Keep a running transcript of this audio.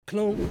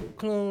clunk,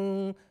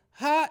 clunk,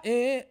 hot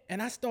end.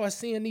 And I started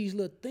seeing these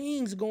little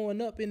things going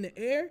up in the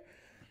air.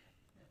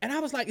 And I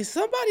was like, is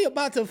somebody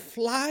about to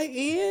fly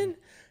in?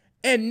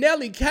 And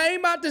Nelly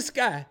came out the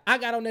sky. I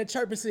got on that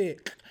chirp and said,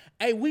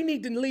 hey, we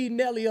need to leave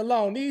Nelly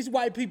alone. These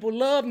white people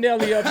love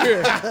Nelly up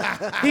here.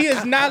 He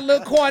is not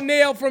Lil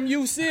Cornell from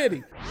U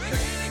City.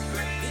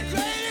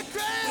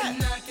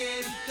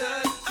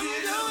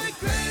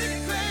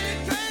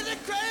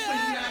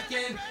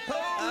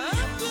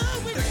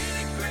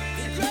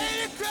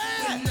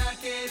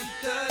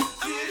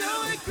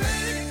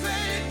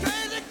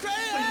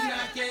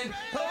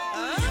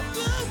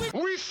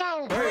 We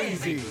sound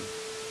crazy.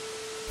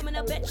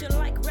 I bet you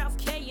like Ralph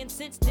K, and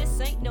since this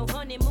ain't no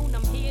honeymoon,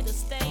 I'm here to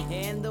stay.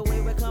 And the way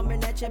we're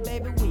coming at you,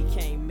 baby, we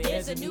can't miss.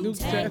 There's a new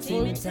tag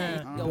team in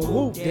town.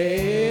 Whoop, there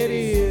it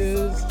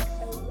is.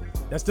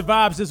 That's the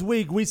vibes this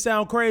week. We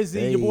sound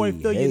crazy. Your boy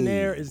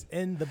Billionaire is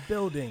in the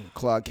building.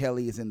 Claude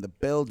Kelly is in the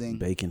building.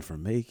 Bacon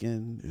from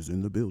Macon is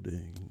in the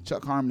building.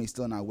 Chuck Harmony's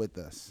still not with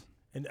us.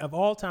 And of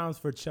all times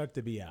for Chuck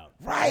to be out.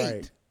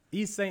 Right.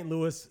 East St.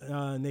 Louis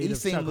native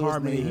East St. Chuck Louis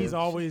Harmony. native. He's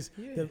always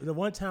the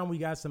one time we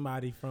got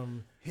somebody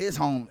from His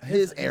home,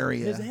 his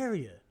area. His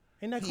area.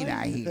 Ain't that He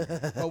crazy? not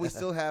here. But we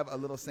still have a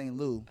little St.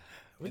 Lou.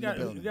 We got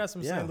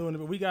some St. Louis,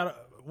 but we got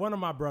one of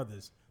my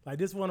brothers. Like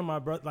this, one of my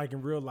brothers, like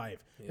in real life.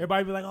 Yeah.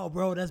 Everybody be like, "Oh,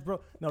 bro, that's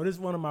bro." No, this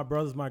is one of my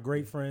brothers, my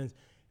great friends.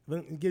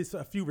 Get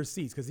a few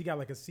receipts because he got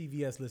like a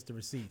CVS list of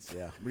receipts.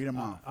 Yeah, read them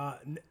off.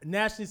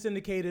 Nationally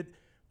syndicated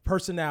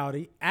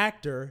personality,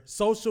 actor,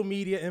 social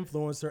media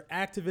influencer,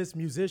 activist,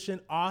 musician,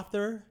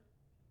 author,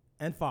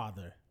 and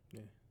father.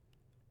 Yeah.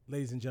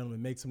 Ladies and gentlemen,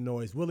 make some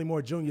noise. Willie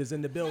Moore Jr. is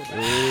in the building.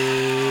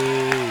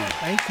 Hey.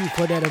 Thank you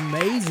for that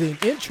amazing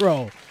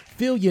intro.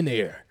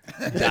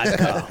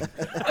 Billionaire.com.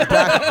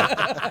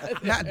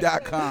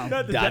 Not .com.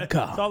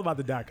 .com. It's all about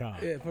the .com.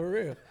 Yeah, for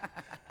real.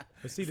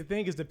 But see, the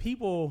thing is, the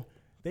people,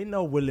 they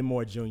know Willie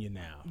Moore Jr.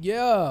 now.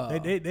 Yeah.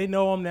 They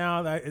know him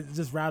now. It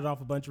just rattled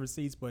off a bunch of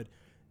receipts, but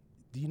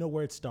do you know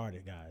where it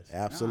started, guys?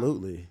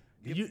 Absolutely.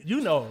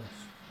 You know.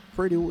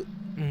 Pretty Willie.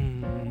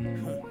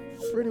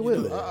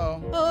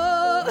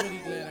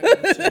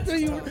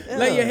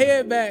 Lay your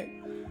head back.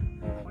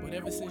 But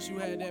ever since you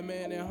had that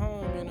man at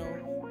home, you know,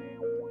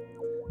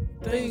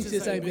 things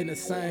just ain't been the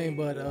same.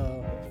 But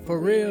for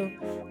real,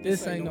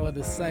 this ain't no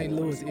other St.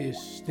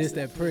 Louis-ish. This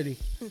that pretty.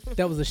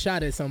 That was a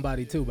shot at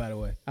somebody too, by the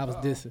way. I was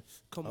dissing.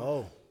 Come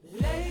on.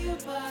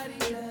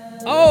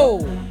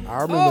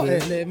 I remember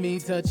this. And let me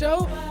touch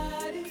your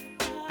body.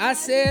 I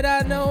said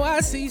I know I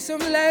see some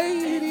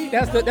lady.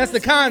 That's the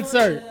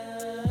concert.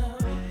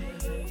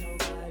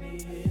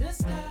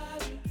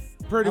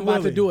 Pretty I'm about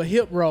Willie. to do a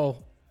hip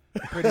roll.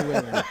 Pretty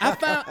Willie.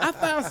 I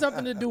found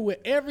something to do with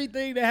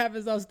everything that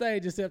happens on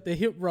stage except the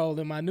hip roll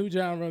in my new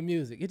genre of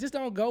music. It just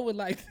don't go with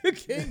like the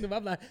Kingdom.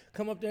 I'm like,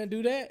 come up there and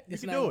do that. You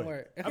It's can not do gonna it.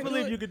 work. I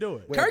believe you could do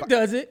it. Kirk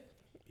does it.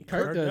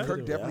 Kirk does Kirk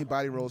it. definitely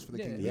body rolls for the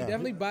Yeah, Kingdom. he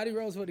definitely body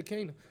rolls for the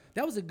Kingdom.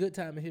 That was a good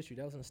time in history.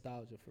 That was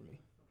nostalgia for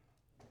me.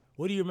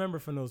 What do you remember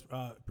from those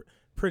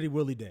Pretty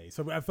Willie days?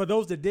 So for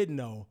those that didn't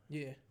know,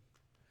 Yeah.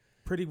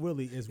 Pretty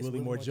Willie is Willie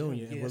Moore Jr. and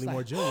Yeah, Willie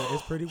Moore Jr.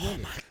 is Pretty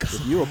Willie.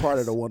 If you were part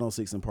of the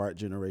 106 and Park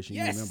generation,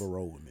 Yes. you remember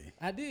Roll With Me.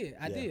 I did.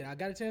 I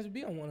got a chance to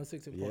be on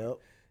 106 and Park. Yep.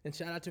 And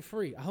shout out to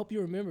Free. I hope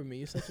you remember me.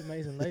 You're such an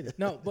amazing lady.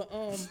 No, but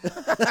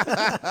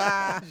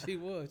she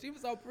was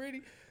so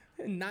pretty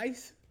and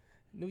nice.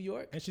 New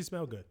York. And she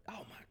smelled good.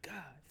 Oh my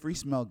God. Free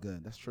smell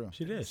good. That's true.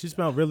 She did. She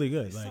smelled really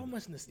good. There's Like so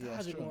much nostalgia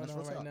that's true. going That's on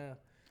what's right up. now.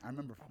 I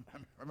remember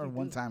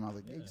one time I was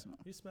like, hey, smell.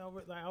 you smell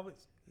like I was.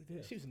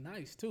 She was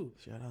nice too.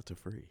 Shout out to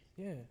Free.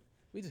 Yeah.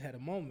 We just had a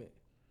moment.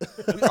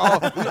 We all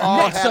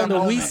Next had a on the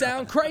We moment.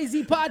 Sound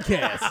Crazy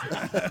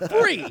podcast.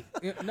 Free.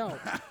 No.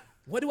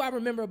 What do I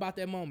remember about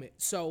that moment?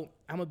 So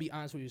I'm gonna be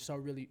honest with you. So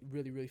really,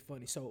 really, really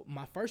funny. So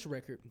my first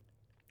record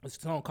was a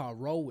song called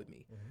 "Roll With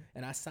Me,"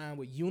 and I signed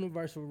with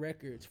Universal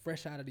Records,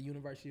 fresh out of the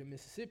University of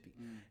Mississippi.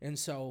 And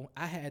so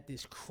I had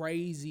this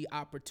crazy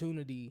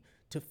opportunity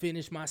to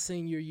finish my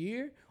senior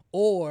year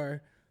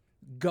or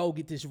go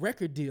get this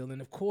record deal.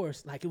 And of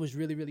course, like it was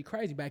really, really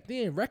crazy. Back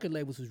then, record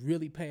labels was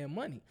really paying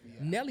money. Yeah.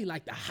 Nelly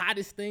like the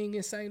hottest thing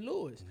in St.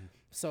 Louis.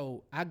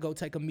 So I go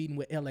take a meeting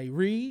with L.A.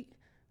 Reid.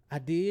 I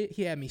did.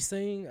 He had me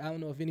sing. I don't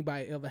know if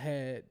anybody ever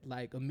had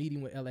like a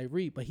meeting with L.A.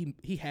 Reid, but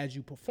he has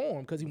you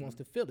perform because he wants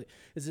to feel it.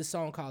 It's this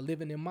song called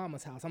Living in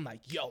Mama's House. I'm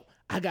like, yo,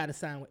 I got to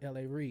sign with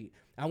L.A. Reid.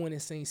 I went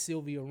and seen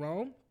Sylvia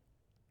Rome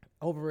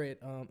over at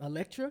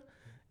Elektra.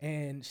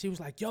 And she was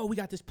like, yo, we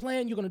got this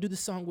plan. You're going to do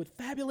this song with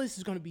Fabulous.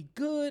 It's going to be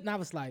good. And I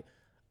was like,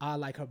 I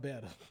like her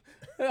better.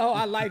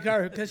 I like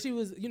her because she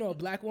was, a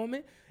black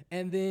woman.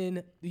 And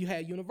then you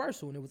had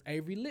Universal, and it was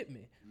Avery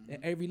Littman.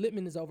 And Avery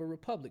Littman is over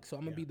Republic. So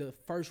I'm going to be the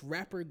first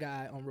rapper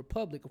guy on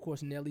Republic. Of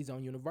course, Nelly's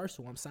on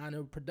Universal. I'm signing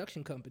a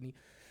production company.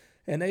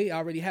 And they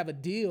already have a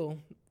deal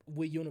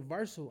with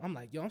Universal. I'm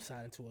like, yo, I'm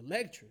signing to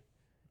Elektra.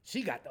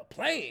 She got the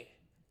plan.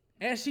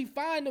 And she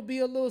fine to be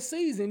a little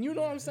seasoned, you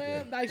know what I'm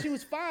saying? Like, she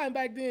was fine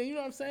back then, you know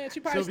what I'm saying? She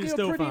probably She'll be still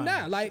still pretty fine.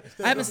 now. Like,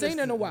 I haven't seen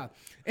her in a while.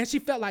 And she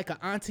felt like an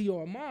auntie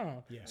or a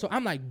mom. Yeah. So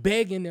I'm like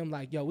begging them,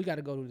 like, yo, we got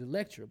to go to the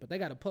lecture. But they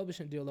got a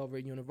publishing deal over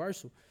at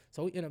Universal.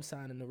 So we end up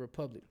signing the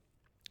Republic.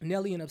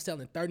 Nelly ended up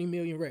selling 30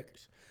 million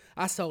records.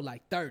 I sold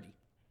like 30.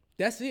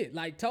 That's it,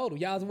 like total.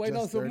 Y'all was waiting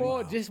Just on some 30?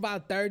 more, just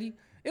about 30.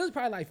 It was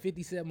probably like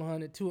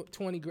 5,700,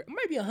 20 grand,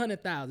 maybe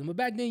 100,000. But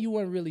back then you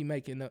weren't really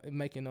making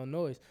no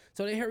noise.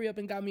 So they hurry up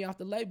and got me off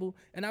the label,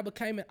 and I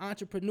became an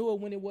entrepreneur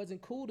when it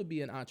wasn't cool to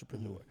be an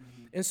entrepreneur.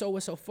 And so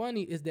what's so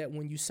funny is that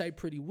when you say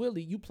Pretty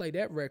Willie, you play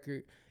that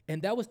record,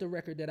 and that was the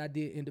record that I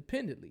did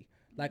independently.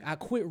 Like, I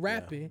quit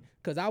rapping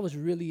because I was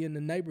really in the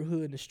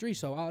neighborhood and the street.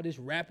 So all this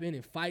rapping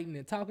and fighting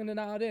and talking and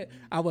all that,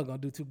 I wasn't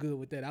gonna do too good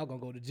with that. I was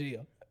gonna go to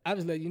jail. I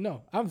just let you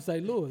know. I'm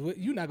St. Louis.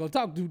 You're not gonna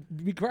talk to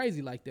be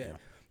crazy like that. Yeah.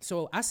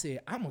 So I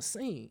said, I'm gonna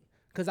sing.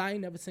 Cause I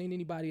ain't never seen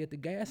anybody at the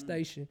gas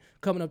station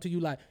coming up to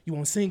you like, you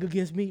wanna sing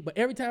against me? But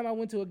every time I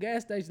went to a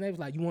gas station, they was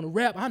like, you wanna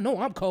rap? I know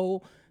I'm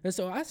cold. And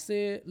so I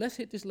said, let's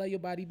hit this Lay Your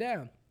Body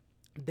Down.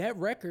 That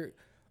record,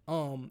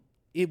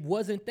 it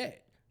wasn't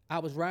that. I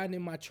was riding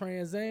in my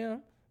Trans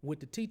Am with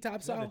the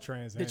T-tops off.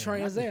 The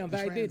Trans Am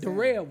back there, the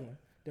red one.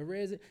 The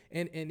red,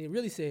 and it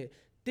really said,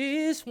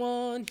 this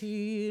one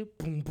here,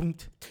 boom, boom,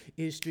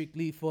 is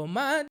strictly for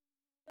my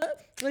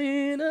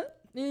and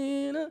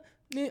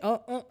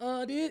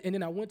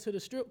then I went to the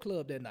strip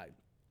club that night,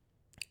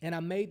 and I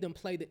made them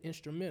play the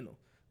instrumental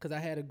because I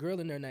had a girl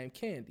in there named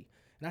Candy,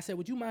 and I said,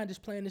 would you mind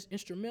just playing this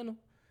instrumental?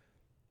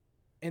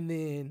 And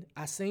then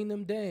I seen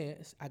them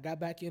dance. I got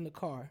back in the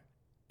car,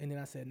 and then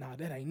I said, nah,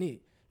 that ain't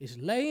it. It's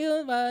Lay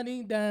Your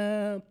Body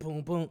Down,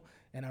 boom, boom,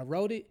 and I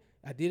wrote it.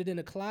 I did it in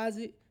the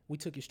closet. We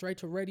took it straight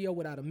to radio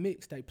without a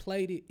mix. They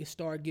played it. It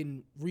started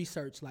getting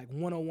researched like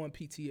 101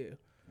 PTL.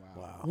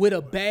 Wow. With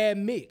a bad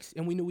mix,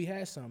 and we knew we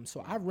had something.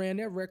 So I ran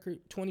that record,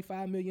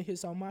 25 million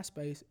hits on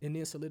MySpace, and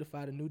then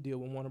solidified a new deal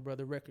with Warner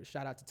Brother Records.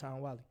 Shout out to Tom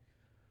Wally.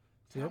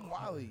 Tom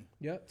Wally.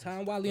 Yep,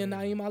 Tom Wally and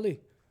Naeem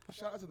Ali.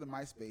 Shout out to the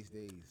MySpace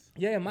days.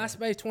 Yeah,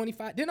 MySpace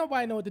 25. Didn't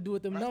nobody know what to do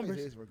with them numbers.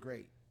 MySpace days were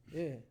great.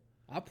 Yeah,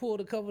 I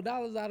pulled a couple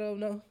dollars out of them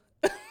though.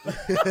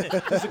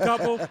 Just a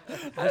couple.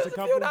 Just a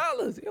few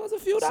dollars. It was a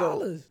few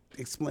dollars.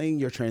 Explain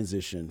your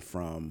transition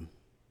from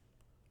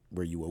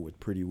where you were with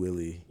Pretty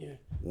Willie,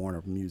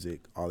 Warner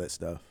Music, all that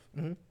stuff,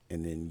 and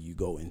then you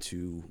go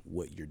into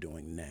what you're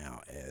doing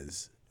now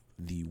as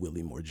the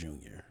Willie Moore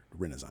Jr.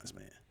 Renaissance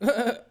man.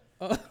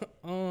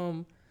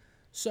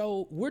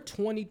 So we're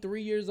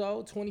 23 years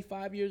old,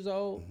 25 years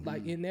old,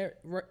 like in that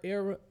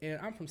era, and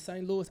I'm from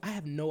St. Louis. I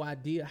have no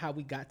idea how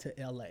we got to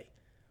L.A.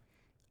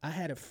 I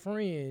had a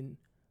friend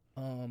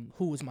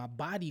who was my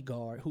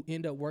bodyguard who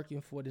ended up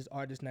working for this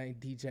artist named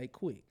DJ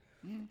Quick.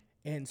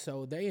 And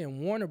so they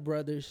in Warner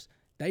Brothers,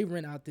 they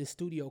rent out this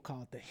studio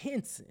called the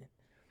Henson.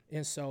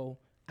 And so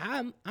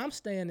I'm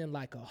staying in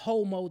like a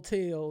whole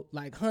motel,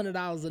 like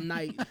 $100 a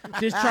night,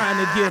 just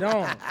trying to get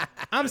on.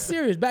 I'm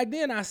serious. Back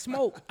then I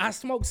smoked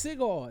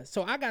cigars.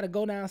 So I gotta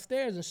go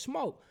downstairs and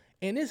smoke.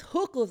 And it's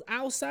hookers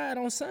outside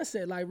on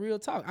Sunset, like real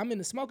talk. I'm in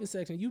the smoking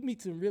section. You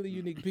meet some really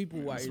unique people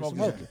while you're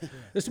smoking.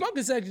 The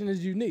smoking section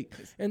is unique.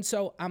 And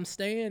so I'm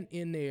staying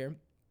in there,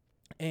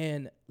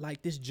 and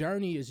like this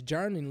journey is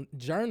journeying,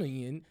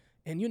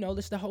 and you know,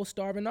 it's the whole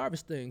Starving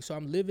Artist thing. So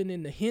I'm living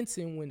in the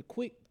Henson when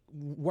Quick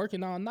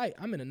working all night.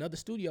 I'm in another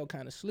studio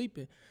kind of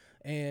sleeping.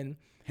 And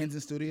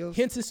Henson Studios?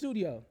 Henson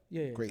Studio,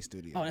 yeah. Great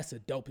studio. Oh, that's the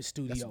dopest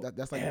studio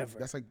that's like ever.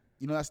 That's like,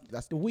 you know,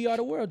 that's the We Are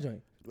the World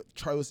joint.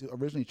 Was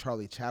originally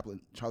Charlie Chaplin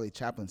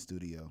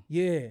studio.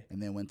 Yeah. And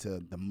then went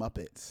to the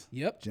Muppets.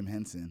 Yep. Jim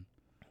Henson.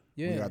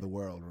 Yeah. We Are the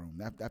World room.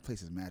 That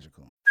place is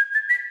magical.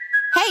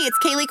 Hey, it's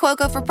Kaylee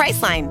Cuoco for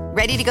Priceline.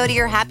 Ready to go to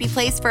your happy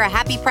place for a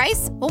happy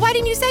price? Well, why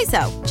didn't you say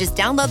so? Just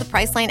download the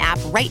Priceline app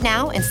right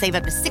now and save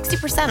up to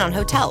 60% on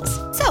hotels.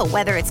 So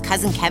whether it's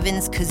Cousin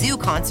Kevin's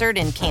Kazoo Concert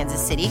in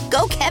Kansas City,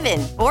 go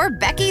Kevin, or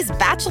Becky's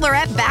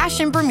Bachelorette Bash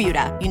in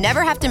Bermuda, you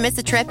never have to miss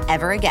a trip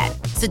ever again.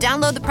 So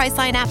download the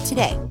Priceline app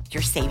today.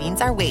 Your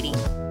savings are waiting.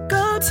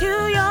 Go to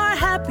your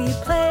happy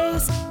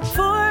place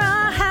for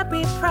a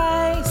happy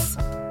price.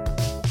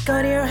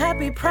 Go to your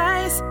happy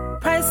price,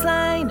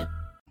 Priceline.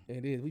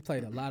 It is. We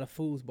played a lot of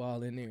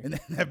foosball in there. In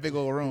that big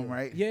old room,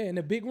 right? Yeah, in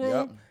the big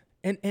room.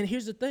 Yep. And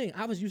here's the thing.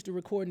 I was used to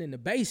recording in the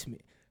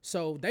basement.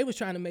 So they was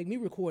trying to make me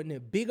record in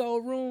a big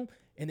old room.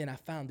 And then I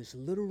found this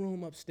little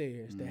room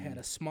upstairs that had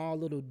a small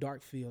little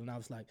dark field. And I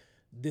was like,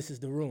 this is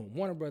the room.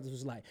 Warner Brothers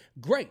was like,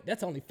 great,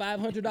 that's only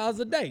 $500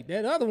 a day.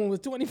 That other one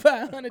was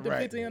 $2,500 to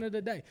 $1,500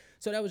 a day.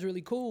 So that was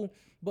really cool.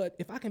 But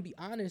if I can be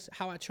honest,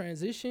 how I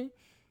transitioned,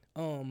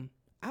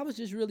 I was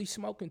just really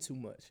smoking too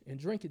much and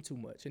drinking too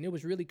much. And it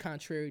was really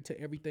contrary to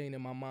everything that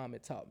my mom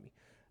had taught me.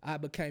 I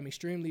became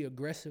extremely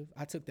aggressive.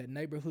 I took that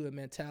neighborhood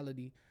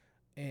mentality,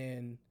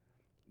 and,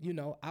 you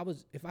know,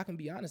 if I can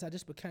be honest, I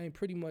just became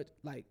pretty much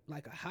like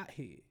a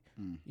hothead,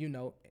 you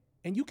know.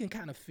 And you can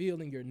kind of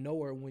feel in your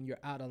knower when you're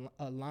out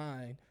of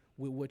line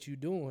with what you're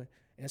doing.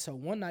 And so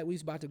one night we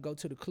was about to go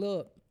to the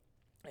club,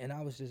 And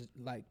I was just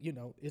like, you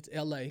know, it's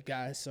LA,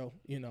 guys, so,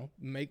 you know,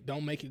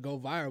 don't make it go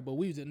viral. But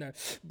we was in there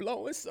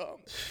blowing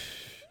something.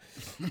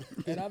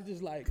 And I'm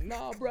just like,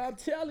 nah, bro, I'm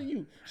telling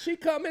you, she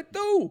coming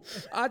through.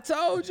 I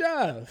told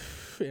y'all.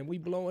 And we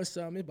blowing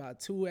something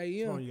about 2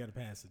 a.m. You got to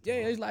pass it. Yeah,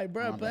 it's like,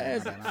 bro,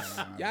 pass it.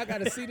 Y'all got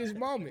to see this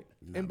moment.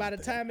 And by the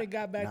time it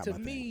got back to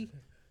me,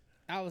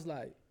 I was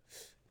like,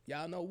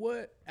 y'all know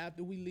what?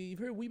 After we leave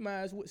here, we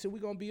might as well, so we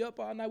going to be up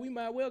all night, we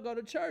might as well go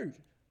to church.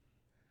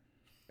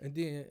 And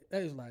then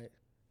they was like,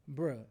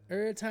 bruh,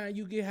 every time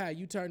you get high,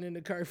 you turn into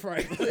Kirk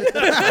Franklin.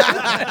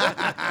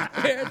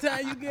 Every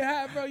time you get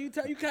high, bro, you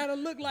kind of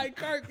look like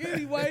Kirk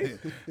anyway.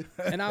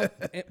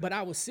 But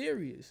I was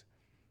serious.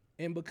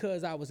 And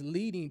because I was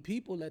leading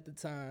people at the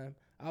time,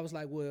 I was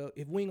like, well,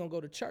 if we ain't gonna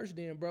go to church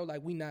then, bro,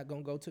 like we not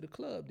gonna go to the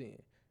club then.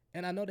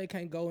 And I know they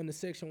can't go in the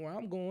section where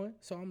I'm going,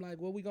 so I'm like,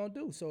 what we gonna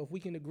do? So if we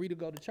can agree to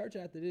go to church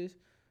after this,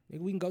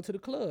 we can go to the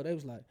club. They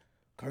was like,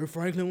 Kirk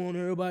Franklin want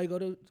everybody go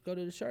to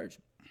the church.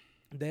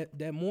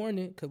 That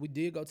morning, because we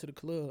did go to the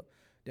club,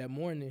 that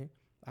morning,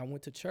 I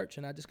went to church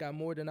and I just got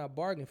more than I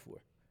bargained for.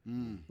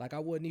 Like I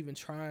wasn't even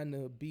trying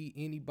to be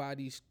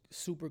anybody's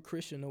super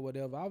Christian or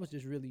whatever. I was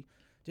just really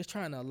just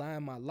trying to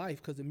align my life,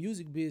 because the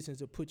music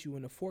business will put you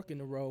in a fork in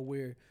the road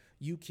where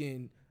you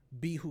can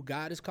be who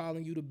God is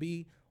calling you to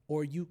be,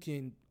 or you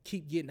can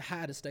keep getting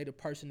high to stay the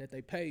person that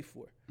they paid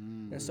for.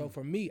 And so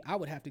for me, I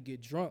would have to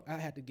get drunk. I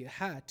had to get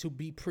high to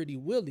be Pretty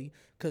Willie,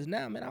 because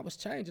now, man, I was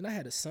changing. I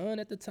had a son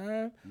at the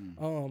time.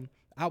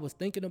 I was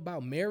thinking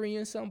about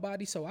marrying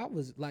somebody. So I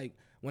was like,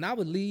 when I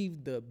would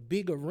leave the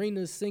big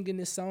arenas singing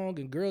this song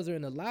and girls are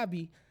in the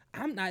lobby,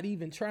 I'm not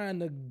even trying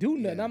to do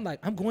nothing. Yeah. I'm like,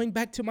 I'm going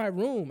back to my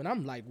room, and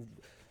I'm like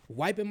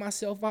wiping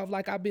myself off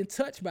like I've been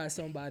touched by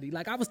somebody.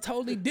 Like I was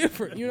totally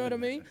different, you know what I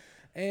mean?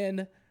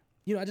 And,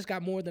 you know, I just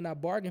got more than I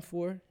bargained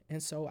for.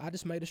 And so I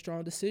just made a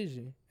strong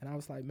decision. And I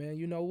was like, man,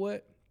 you know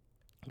what?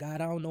 God,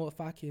 I don't know if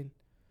I can.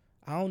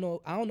 I don't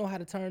know how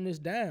to turn this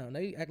down.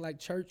 They act like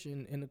church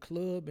and the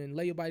club and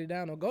lay your body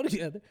down or go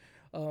together.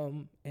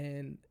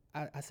 And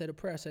I said a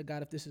prayer. I said,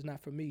 God, if this is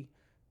not for me,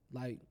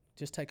 like,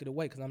 just take it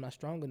away, because I'm not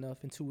strong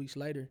enough. And 2 weeks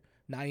later,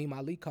 Naeem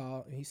Ali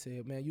called, and he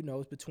said, man, you know,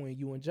 it's between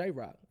you and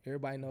J-Rock.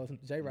 Everybody knows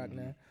J-Rock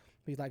now.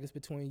 He's like, it's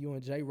between you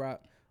and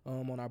J-Rock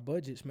on our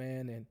budgets,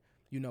 man. And,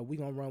 you know, we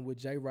going to run with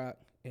J-Rock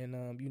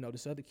and, you know,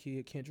 this other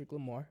kid, Kendrick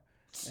Lamar.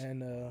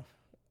 And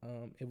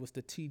it was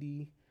the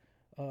TD.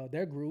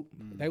 Their group,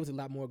 they was a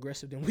lot more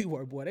aggressive than we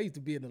were, boy. They used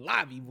to be in the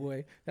lobby,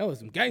 boy. There was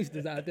some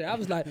gangsters out there. I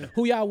was like,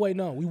 who y'all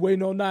waiting on? We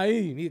waiting on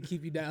Naeem. He'll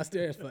keep you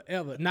downstairs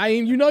forever.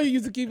 Naeem, you know you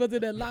used to keep us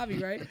in that lobby,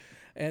 right?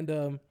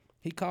 And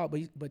he called,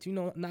 but you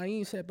know,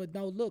 Naeem said, but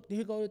no, look,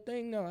 here go the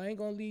thing now. I ain't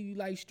going to leave you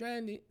like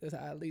stranded. That's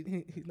how I leave.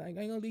 He's like,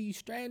 I ain't going to leave you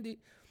stranded.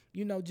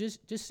 You know,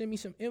 just send me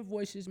some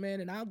invoices, man,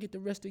 and I'll get the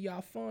rest of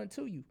y'all fund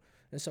to you.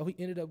 And so he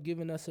ended up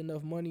giving us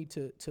enough money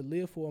to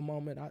live for a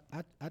moment.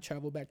 I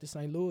traveled back to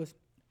St. Louis.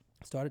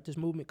 Started this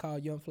movement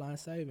called Young Fly and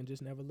Save, and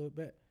just never looked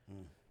back.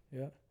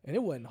 Yeah, and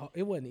it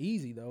wasn't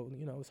easy though.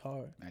 You know, it was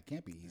hard. That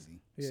can't be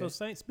easy. Yeah.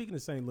 So speaking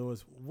of St.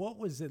 Louis, what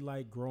was it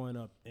like growing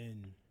up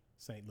in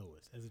St.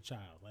 Louis as a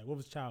child? Like, what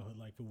was childhood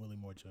like for Willie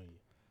Moore Jr.?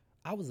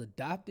 I was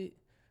adopted,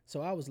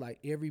 so I was like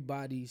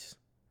everybody's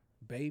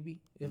baby,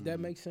 if that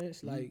makes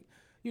sense. Like,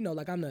 you know,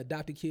 like I'm the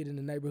adopted kid in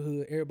the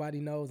neighborhood. Everybody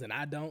knows, and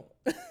I don't.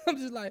 I'm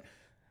just like.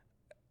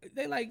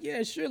 They like,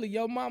 yeah, surely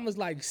your mama's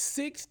like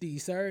 60,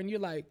 sir, and you're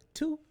like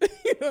 2.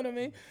 You know what I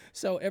mean?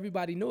 So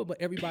everybody knew it, but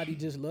everybody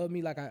just loved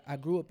me. Like I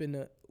grew up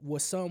in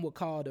what some would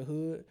call the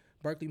hood,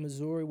 Berkeley,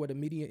 Missouri, where the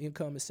median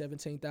income is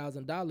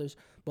 $17,000.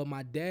 But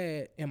my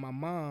dad and my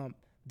mom,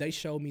 they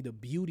showed me the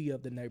beauty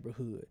of the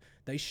neighborhood.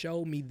 They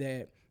showed me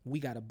that we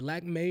got a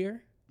black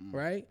mayor,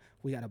 right?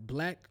 We got a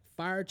black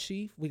fire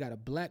chief. We got a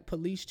black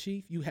police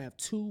chief. You have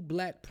 2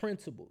 black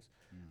principals.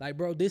 Like,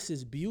 bro, this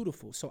is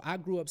beautiful. So I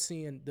grew up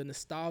seeing the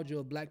nostalgia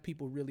of black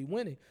people really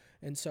winning.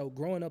 And so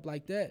growing up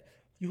like that,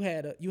 you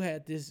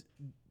had this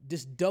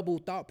double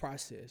thought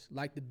process.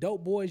 Like the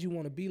dope boys, you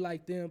want to be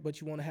like them, but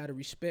you want to have the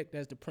respect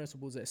as the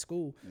principals at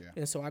school. Yeah.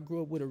 And so I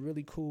grew up with a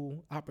really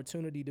cool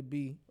opportunity to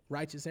be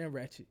righteous and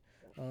ratchet.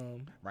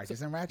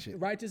 Righteous and ratchet.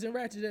 Righteous and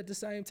ratchet at the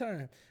same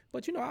time.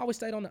 But, you know, I always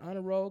stayed on the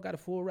honor roll, got a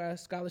full ride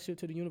scholarship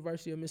to the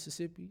University of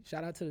Mississippi.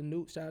 Shout out to the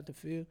Newt, shout out to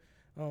Phil.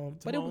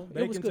 But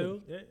it was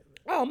good. Yeah.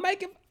 Oh,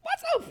 Macon,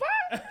 what's up,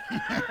 fire?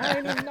 I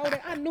didn't even know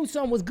that. I knew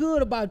something was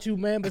good about you,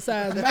 man,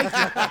 besides Macon.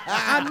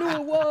 I knew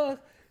it was.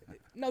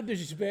 No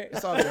disrespect.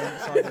 It's all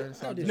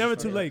good. Never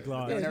too late,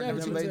 Claude. Yeah,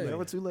 never too late.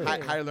 Never too late.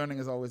 Higher learning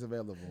is always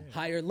available.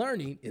 Higher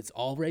learning, it's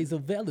always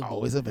available.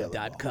 Always available.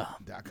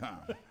 .com.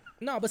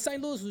 No, but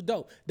St. Louis was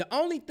dope. The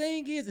only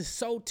thing is it's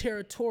so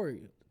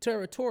territorial.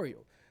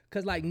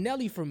 Cause like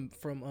Nelly from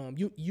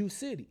U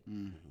City,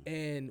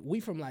 and we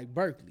from like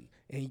Berkeley.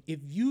 And if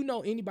you know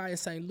anybody in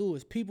St.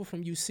 Louis, people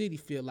from U City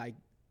feel like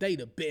they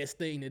the best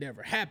thing that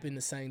ever happened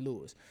to St.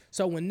 Louis.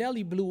 So when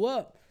Nelly blew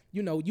up,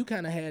 you know, you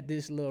kind of had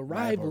this little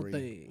rival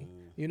thing.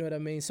 You know what I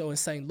mean? So in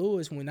St.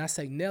 Louis, when I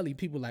say Nelly,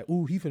 people like,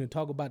 ooh, he finna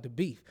talk about the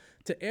beef.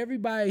 To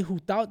everybody who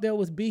thought there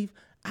was beef,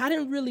 I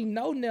didn't really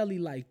know Nelly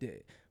like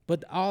that.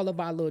 But all of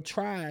our little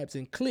tribes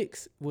and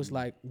cliques was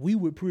like, we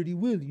with Pretty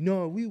Willie.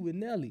 No, we with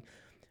Nelly.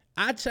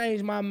 I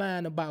changed my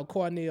mind about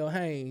Cornell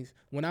Haynes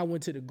when I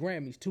went to the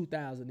Grammys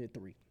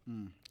 2003.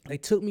 They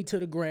took me to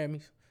the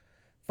Grammys.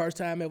 First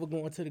time ever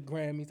going to the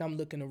Grammys. I'm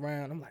looking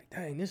around. I'm like,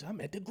 dang,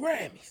 I'm at the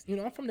Grammys. You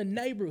know, I'm from the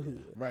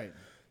neighborhood. Right.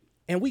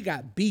 And we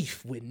got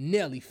beef with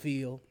Nelly,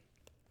 Phil.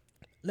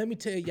 Let me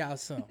tell y'all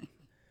something.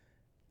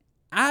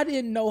 I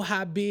didn't know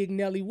how big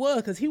Nelly was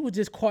because he was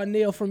just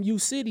Cornell from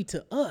U-City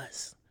to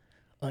us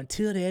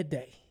until that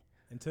day.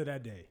 Until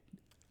that day.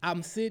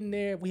 I'm sitting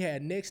there. We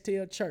had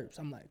Nextel Chirps.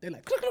 They're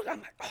like, I'm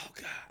like, oh,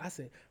 God. I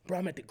said, bro,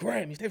 I'm at the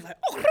Grammys. They was like,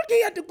 oh,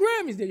 he at the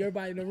Grammys. Then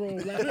everybody in the room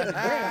was like, at the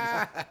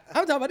Grammys.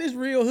 I'm talking about this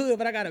real hood,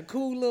 but I got a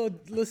cool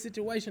little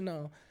situation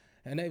on.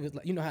 And they was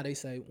like, you know how they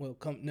say, well,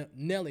 come,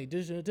 Nelly,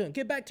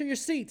 get back to your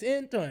seats,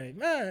 anything.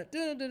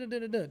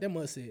 That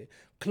must say,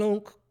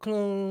 clunk,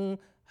 clunk,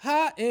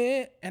 hot,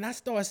 and I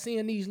started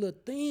seeing these little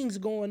things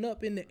going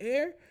up in the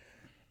air.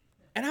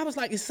 And I was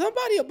like, is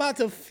somebody about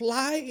to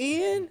fly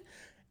in?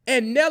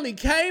 And Nelly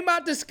came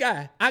out the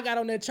sky. I got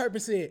on that chirp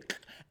and said,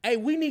 hey,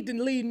 we need to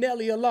leave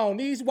Nelly alone.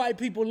 These white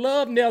people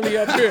love Nelly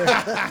up here.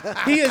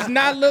 He is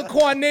not Lil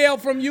Cornell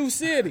from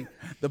U-City.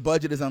 The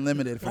budget is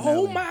unlimited for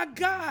Oh, Nelly. my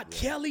God. Yeah.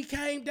 Kelly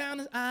came down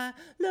and I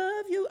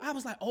love you. I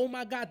was like, oh,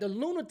 my God. The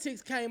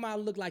Lunatics came out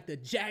and looked like the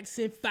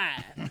Jackson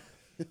 5.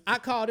 I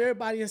called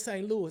everybody in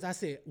St. Louis. I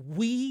said,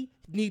 we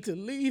need to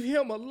leave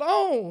him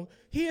alone.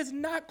 He is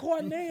not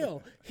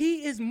Cornell.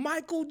 He is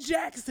Michael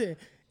Jackson.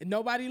 And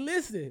nobody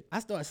listened. I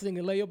started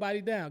singing Lay Your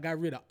Body Down.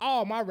 Got rid of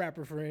all my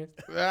rapper friends.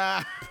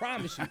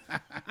 Promise you.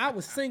 I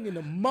was singing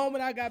the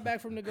moment I got back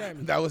from the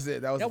Grammys. That was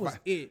it. That was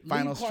it.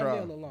 Final Leave straw.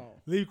 Cornell alone.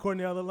 Leave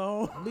Cornell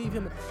alone. Leave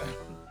him.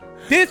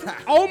 This,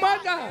 oh my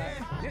God.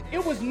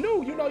 It was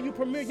new. You know, you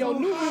premiere your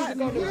new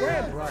music on the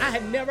Grammys. Right. I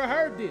had never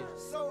heard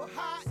this.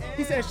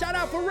 He said, shout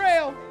out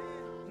Pharrell.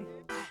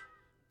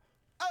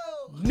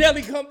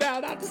 Nelly come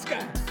down out the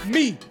sky.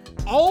 Me.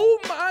 Oh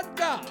my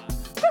God.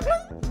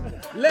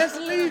 Let's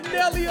leave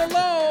Nelly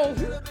alone.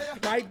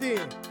 Right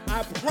then.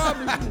 I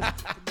promise you.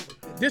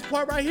 This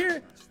part right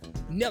here,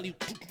 Nelly,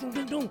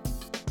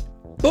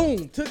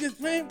 boom, took his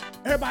pen.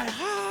 Everybody,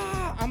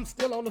 I'm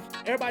still on the,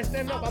 everybody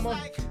standing up. I'm on,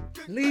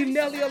 leave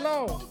Nelly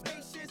alone.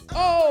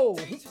 Oh,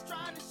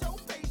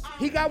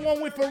 he got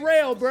one with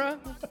Pharrell, bruh.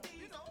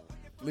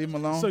 Leave him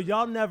alone. So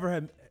y'all never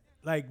have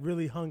like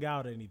really hung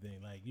out or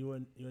anything, like you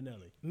and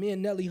Nelly? Me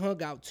and Nelly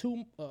hung out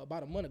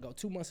about a month ago,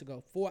 2 months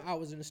ago, 4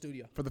 hours in the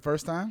studio. For the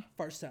first time?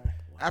 First time.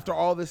 After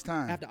all this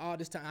time? After all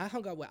this time. I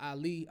hung out with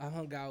Ali. I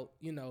hung out,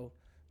 you know,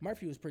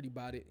 Murphy was pretty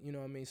about it, you know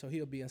what I mean? So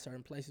he'll be in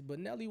certain places. But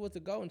Nelly was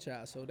the golden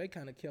child, so they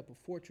kind of kept a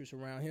fortress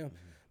around him.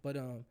 But,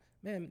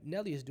 man,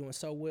 Nelly is doing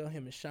so well.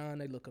 Him and Sean,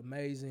 they look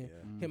amazing.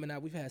 Yeah. Him and I,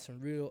 we've had some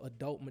real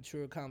adult,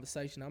 mature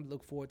conversation. I'm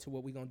looking forward to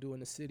what we're going to do in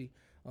the city.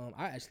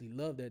 I actually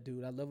love that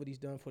dude. I love what he's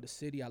done for the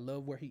city. I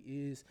love where he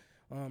is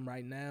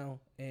right now.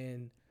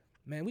 And,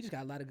 man, we just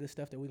got a lot of good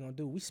stuff that we're going to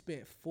do. We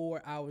spent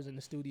 4 hours in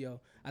the studio.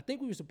 I think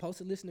we were supposed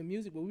to listen to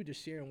music, but we were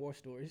just sharing war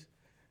stories.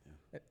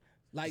 Yeah.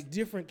 Like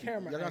different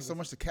camera Y'all got so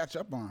much to catch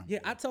up on. Yeah,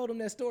 I told him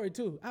that story,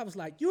 too. I was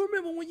like, you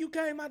remember when you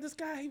came out the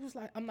sky? He was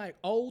like, I'm like,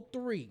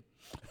 03.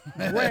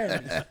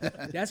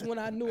 Grammys. That's when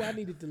I knew I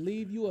needed to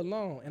leave you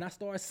alone. And I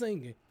started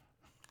singing.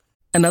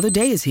 Another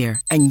day is here,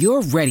 and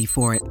you're ready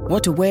for it.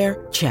 What to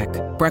wear? Check.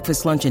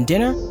 Breakfast, lunch, and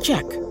dinner?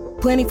 Check.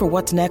 Planning for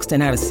what's next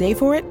and how to save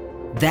for it?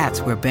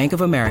 That's where Bank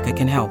of America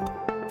can help.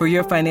 For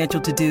your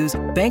financial to-dos,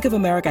 Bank of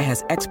America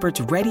has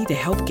experts ready to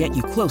help get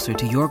you closer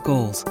to your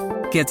goals.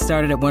 Get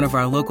started at one of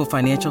our local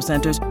financial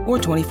centers or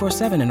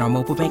 24/7 in our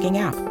mobile banking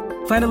app.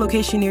 Find a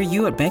location near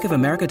you at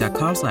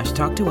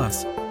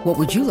bankofamerica.com/talktous. What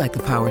would you like the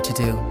power to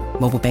do?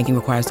 Mobile banking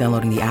requires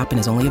downloading the app and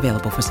is only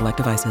available for select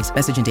devices.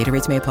 Message and data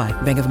rates may apply.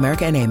 Bank of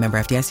America N.A., member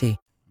FDIC.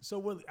 So,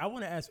 Willie, I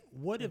want to ask,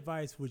 what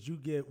advice would you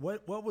give,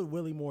 what would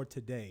Willie Moore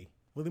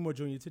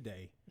Jr.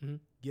 today,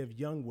 give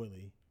young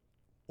Willie,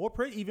 or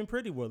even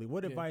Pretty Willie?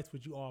 What advice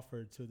would you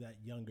offer to that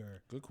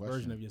younger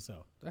version of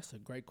yourself? That's a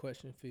great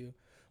question, Phil.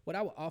 What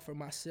I would offer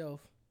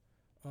myself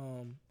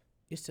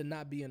is to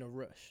not be in a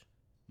rush.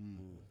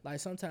 Like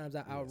sometimes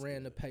I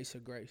outran the pace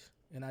of grace,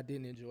 and I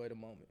didn't enjoy the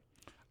moment.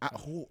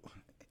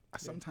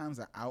 Sometimes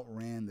I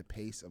outran the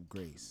pace of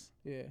grace.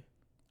 Yeah,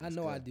 I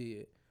know I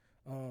did.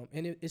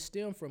 And it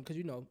stemmed from, because,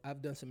 you know,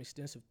 I've done some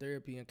extensive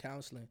therapy and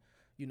counseling.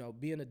 You know,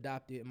 being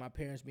adopted and my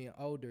parents being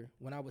older,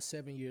 when I was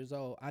 7 years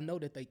old, I know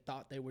that they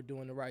thought they were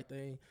doing the right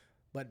thing,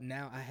 but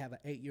now I have an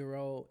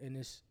 8-year-old,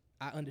 and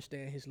I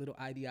understand his little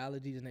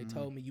ideologies, and they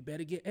told me, you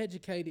better get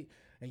educated,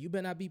 and you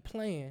better not be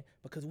playing,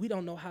 because we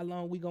don't know how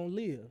long we going to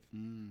live.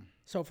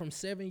 So from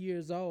 7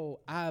 years old,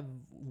 I've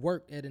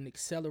worked at an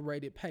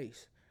accelerated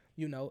pace.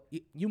 you know,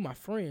 you my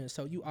friend,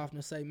 so you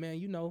often say, man,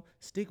 you know,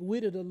 stick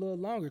with it a little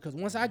longer, because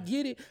once I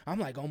get it, I'm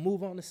like gonna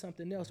move on to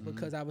something else,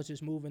 because I was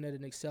just moving at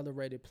an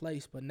accelerated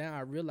pace. But now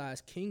I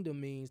realize kingdom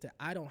means that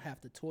I don't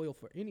have to toil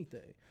for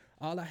anything.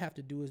 All I have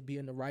to do is be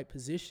in the right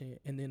position,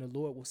 and then the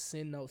Lord will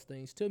send those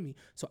things to me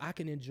so I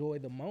can enjoy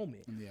the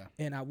moment. Yeah.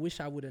 And I wish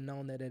I would have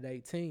known that at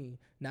 18.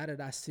 Now that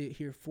I sit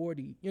here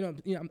 40,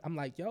 I'm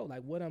like, yo,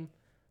 like what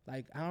I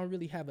don't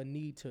really have a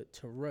need to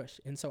rush.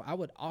 And so I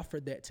would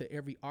offer that to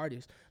every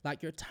artist.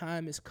 Like, your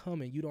time is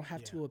coming. You don't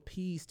have to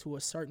appease to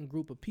a certain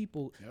group of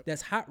people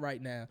that's hot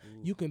right now.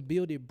 You can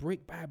build it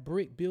brick by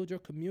brick, build your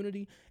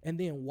community, and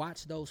then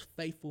watch those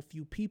faithful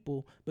few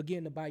people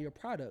begin to buy your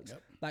products.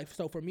 Like,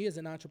 so for me as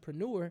an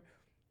entrepreneur,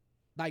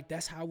 like,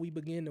 that's how we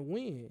begin to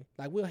win.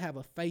 Like, we'll have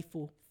a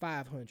faithful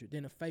 500,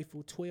 then a faithful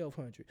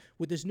 1,200.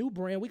 With this new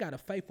brand, we got a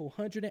faithful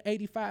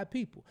 185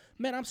 people.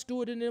 Man, I'm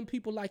stewarding them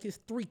people like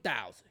it's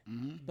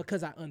 3,000,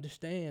 because I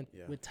understand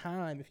with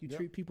time, if you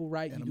treat people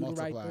right, and you do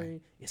the right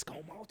thing, it's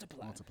gonna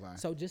multiply.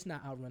 So just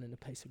not outrunning the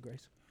pace of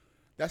grace.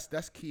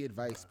 That's key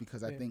advice,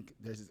 because I think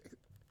there's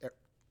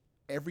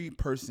every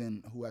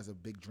person who has a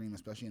big dream,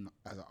 especially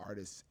as an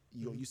artist,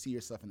 you see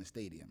yourself in the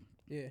stadium.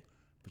 Yeah.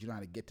 But you know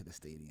how to get to the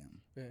stadium.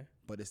 Yeah.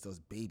 But it's those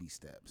baby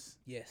steps.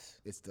 Yes.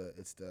 It's the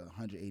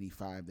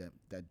 185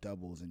 that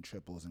doubles and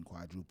triples and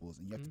quadruples,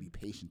 and you have to be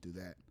patient through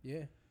that.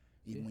 Yeah.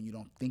 Even when you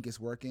don't think it's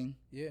working.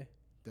 Yeah.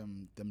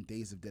 Them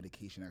days of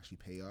dedication actually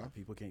pay off.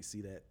 People can't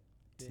see that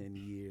 10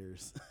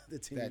 years. The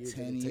 10 that years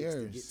 10 that it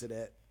years takes to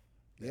get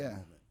to that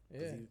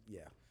moment.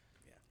 Yeah,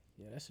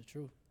 that's the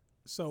truth.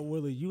 So,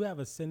 Willie, you have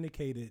a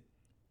syndicated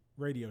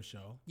radio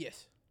show.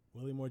 Yes.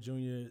 Willie Moore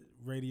Jr.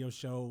 radio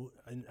show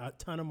in a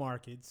ton of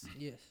markets.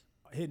 Yes.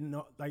 Hitting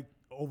like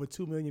over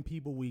 2 million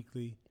people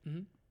weekly.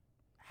 Mm-hmm.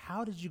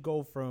 How did you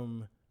go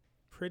from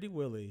Pretty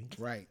Willie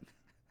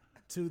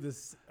to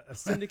this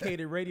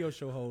syndicated radio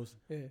show host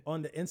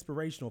on the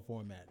inspirational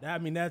format? I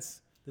mean,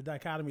 that's the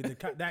dichotomy,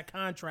 that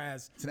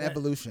contrast. It's an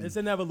evolution. It's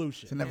an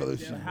evolution. It's an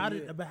evolution. How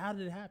did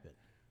it happen?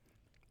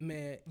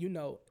 Man, you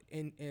know,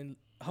 and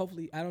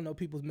hopefully, I don't know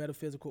people's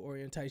metaphysical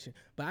orientation,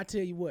 but I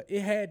tell you what,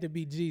 it had to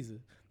be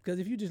Jesus. Because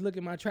if you just look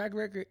at my track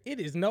record, it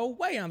is no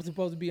way I'm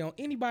supposed to be on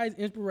anybody's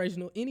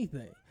inspirational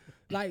anything.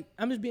 Like,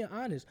 I'm just being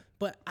honest.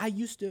 But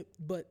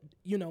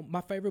you know,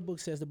 my favorite book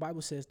says, the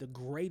Bible says, the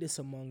greatest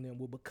among them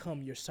will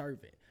become your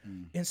servant.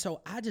 And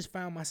so I just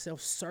found myself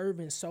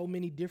serving so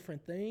many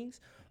different things.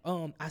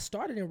 I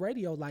started in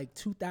radio like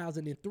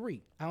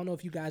 2003. I don't know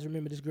if you guys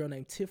remember this girl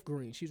named Tiff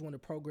Green. She's one of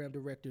the program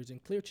directors in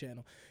Clear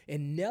Channel.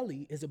 And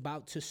Nelly is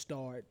about to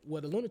start,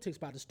 the Lunatic's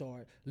about to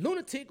start,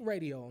 Lunatic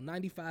Radio on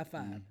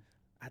 95.5.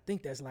 I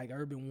think that's like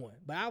Urban One.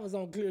 But I was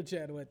on Clear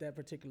Channel at that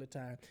particular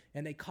time.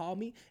 And they called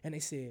me and they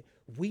said,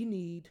 we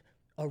need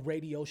a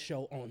radio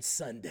show on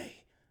Sunday.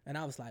 And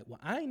I was like, well,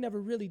 I ain't never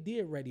really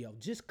did radio.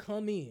 Just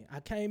come in.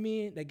 I came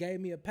in, they gave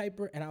me a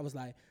paper, and I was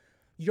like,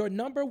 your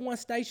number one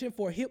station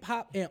for hip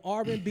hop and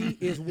R&B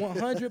is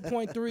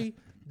 100.3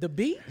 The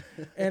Beat?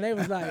 And they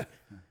was like,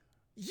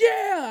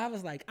 yeah. I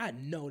was like, I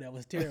know that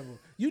was terrible.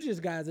 You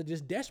guys are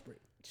just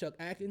desperate. Chuck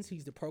Atkins,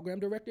 he's the program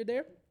director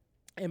there.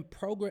 And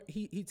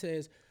he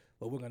says,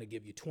 well, we're going to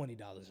give you $20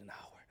 an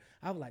hour.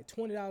 I was like,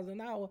 $20 an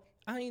hour?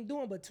 I ain't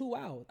doing but 2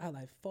 hours. I was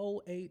like,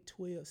 4, 8,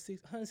 12,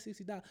 6,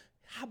 $160.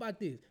 How about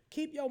this?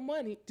 Keep your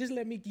money. Just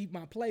let me keep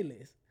my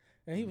playlist.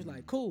 And he was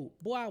like, cool.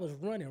 Boy, I was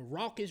running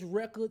Raucous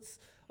Records,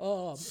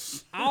 all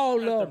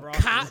of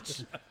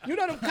Koch. You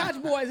know them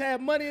Koch boys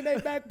have money in their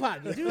back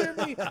pockets. You hear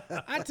me?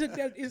 I took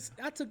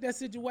that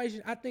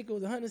situation. I think it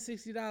was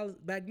 $160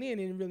 back then. It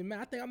didn't really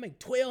matter. I think I make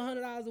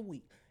 $1,200 a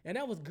week. And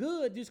that was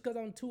good just because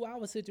on a 2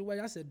 hour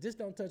situation. I said, just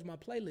don't touch my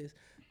playlist.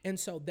 And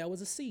so that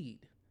was a seed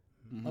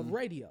of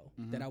radio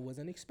that I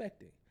wasn't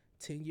expecting.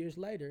 10 years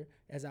later,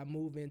 as I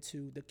move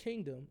into the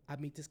kingdom, I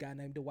meet this guy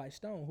named Dwight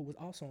Stone, who was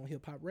also on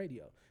hip hop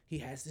radio. He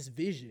has this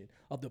vision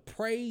of the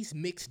praise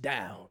mixed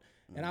down.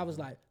 And I was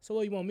like, so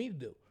what do you want me to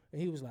do? And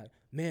he was like,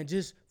 man,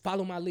 just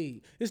follow my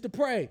lead. It's the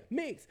praise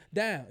mixed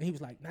down. And he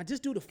was like, now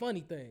just do the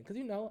funny thing. Because,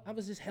 you know, I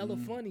was just hella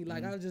funny.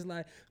 Like, I was just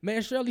like,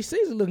 man, Shirley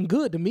Caesar looking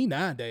good to me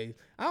nowadays.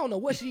 I don't know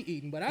what she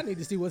eating, but I need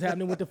to see what's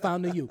happening with the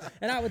Fountain of Youth.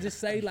 And I would just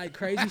say, like,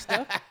 crazy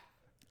stuff.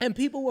 And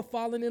people were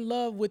falling in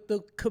love with the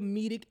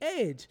comedic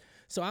edge.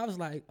 So I was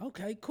like,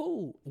 okay,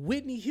 cool.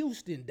 Whitney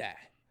Houston died.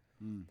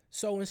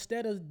 So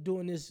instead of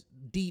doing this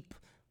deep,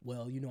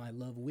 well, you know, I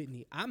love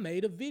Whitney, I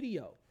made a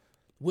video.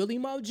 Willie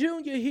Moore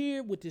Jr.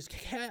 here with this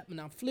cap,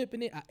 and I'm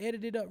flipping it. I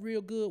edited it up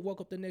real good.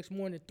 Woke up the next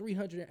morning,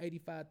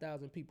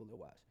 385,000 people that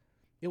watched.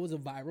 It was a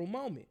viral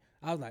moment.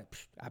 I was like,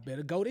 I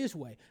better go this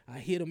way. I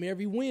hit them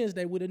every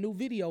Wednesday with a new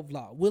video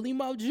vlog. Willie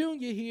Moore Jr.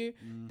 here.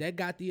 That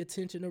got the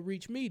attention of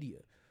Reach Media.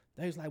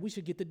 They was like, we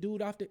should get the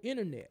dude off the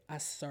internet. I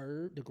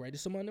served, the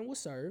greatest among them was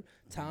served,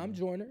 Tom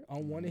Joyner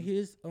on one of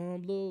his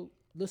little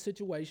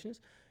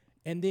situations.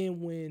 And then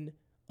when,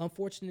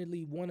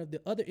 unfortunately, one of the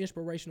other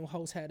inspirational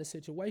hosts had a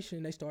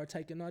situation, they started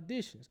taking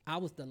auditions. I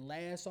was the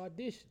last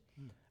audition.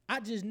 I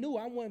just knew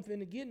I wasn't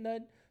finna get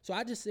nothing. So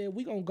I just said,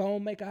 we gonna go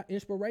and make our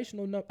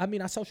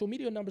our social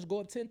media numbers go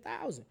up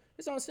 10,000.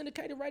 It's on a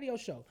syndicated radio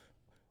show.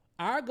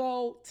 Our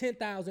goal,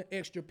 10,000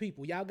 extra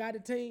people. Y'all got a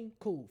team?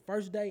 Cool.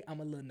 First day,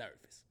 I'm a little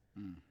nervous.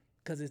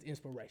 Because it's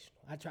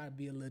inspirational. I try to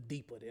be a little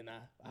deeper than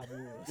I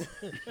was.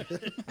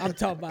 I'm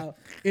talking about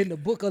in the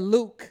book of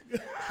Luke.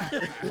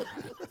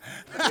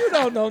 You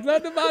don't know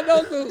nothing about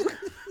no Luke.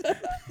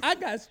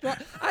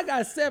 I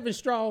got 7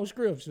 strong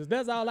scriptures.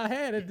 That's all I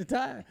had at the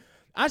time.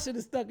 I should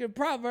have stuck in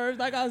Proverbs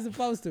like I was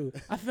supposed to.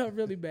 I felt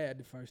really bad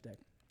the first day.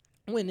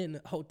 Went in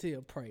the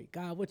hotel, prayed.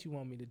 God, what you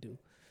want me to do?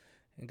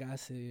 And God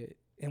said,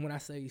 and when I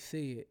say he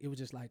said, it was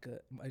just like an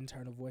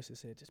internal voice that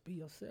said, just be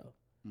yourself.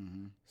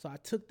 Mm-hmm. So I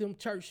took them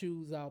church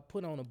shoes out,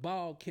 put on a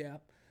ball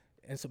cap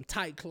and some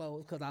tight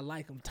clothes because I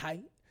like them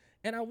tight.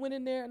 And I went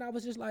in there and I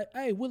was just like,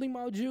 hey, Willie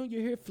Moore Jr.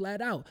 here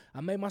flat out.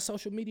 I made my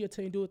social media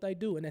team do what they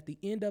do. And at the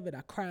end of it,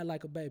 I cried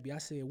like a baby. I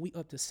said, we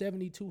up to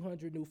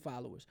 7,200 new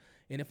followers.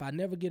 And if I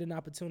never get an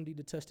opportunity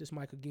to touch this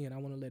mic again, I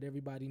want to let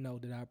everybody know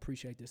that I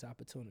appreciate this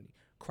opportunity.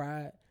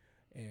 Cried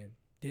and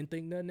didn't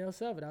think nothing else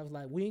of it. I was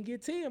like, we didn't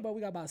get 10, but we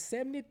got about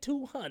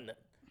 7,200.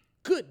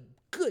 Good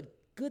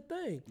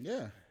thing.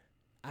 Yeah.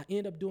 I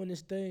end up doing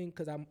this thing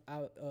because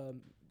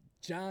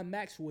John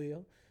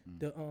Maxwell,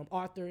 the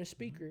author and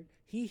speaker,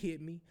 he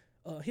hit me.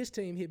 His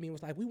team hit me and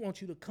was like, we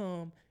want you to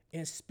come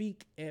and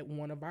speak at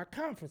one of our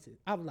conferences.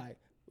 I was like,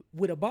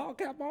 with a ball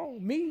cap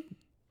on, me?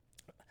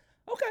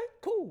 Okay,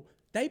 cool.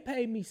 They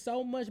paid me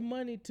so much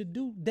money to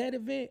do that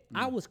event.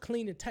 I was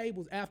cleaning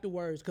tables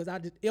afterwards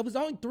because it was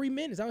only 3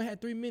 minutes. I only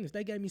had 3 minutes.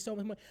 They gave me so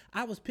much money.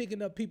 I was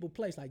picking up people's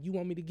plates like, you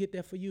want me to get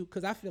that for you?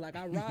 Because I feel like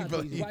I robbed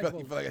these white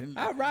folks.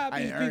 I robbed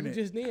these people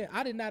just then.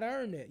 I did not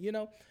earn that, you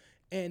know?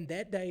 And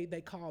that day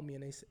they called me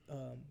and they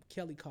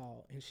Kelly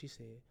called and she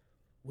said,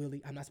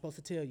 Willie, I'm not supposed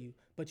to tell you,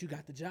 but you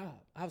got the job.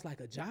 I was like,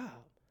 a job?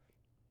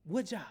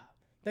 What job?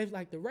 They was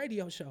like, the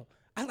radio show.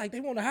 I was like, they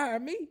want to hire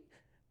me?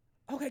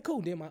 Okay,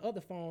 cool. Then my other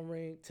phone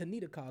rang.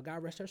 Tanita called,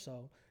 God rest her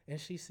soul. And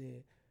she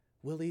said,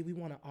 Willie, we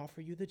want to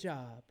offer you the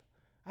job.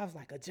 I was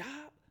like, a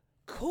job?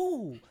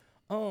 Cool.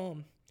 I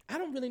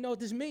don't really know what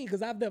this means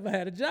because I've never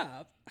had a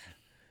job.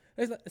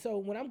 So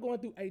when I'm going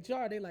through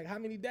HR, they like, how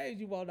many days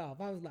you want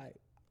off? I was like,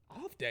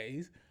 off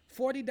days?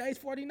 40 days,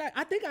 40 nights.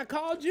 I think I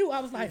called you. I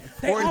was like,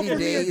 40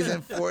 days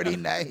and 40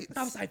 nights.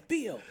 I was like,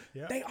 Phil,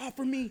 they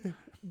offered me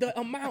the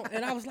amount.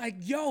 And I was like,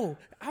 yo,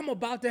 I'm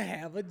about to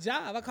have a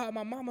job. I called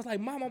my mom. I was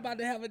like, Mom, I'm about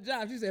to have a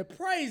job. She said,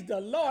 praise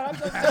the Lord. I'm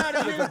so tired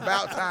of you. It's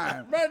about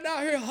time. Running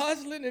out here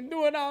hustling and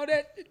doing all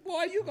that.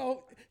 Boy,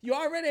 you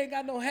already ain't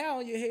got no hair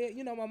on your head.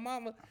 You know, my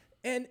mama.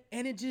 And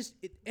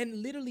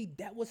literally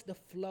that was the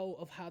flow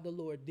of how the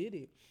Lord did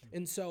it.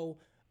 And so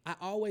I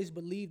always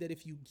believe that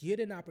if you get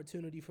an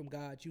opportunity from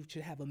God, you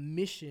should have a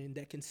mission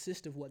that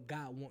consists of what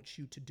God wants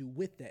you to do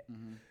with that.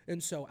 Mm-hmm.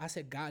 And so I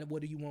said, God,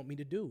 what do you want me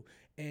to do?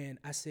 And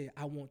I said,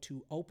 I want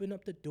to open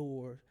up the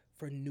door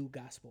for new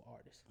gospel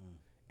artists.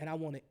 And I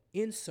want to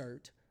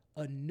insert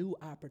a new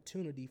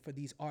opportunity for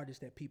these artists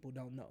that people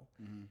don't know.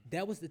 Mm-hmm.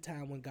 That was the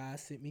time when God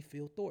sent me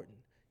Phil Thornton.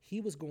 He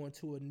was going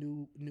to a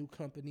new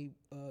company,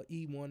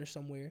 E1 or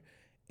somewhere,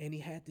 and he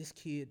had this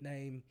kid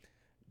named,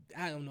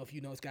 I don't know if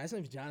you know this guy. His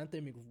name's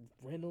Jonathan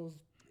McReynolds.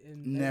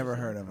 Never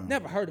heard of him.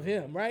 Never heard of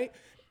him, right?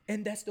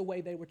 And that's the way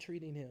they were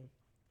treating him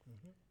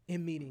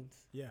in meetings.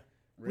 Yeah.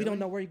 Really? We don't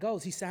know where he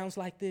goes. He sounds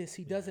like this.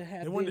 He doesn't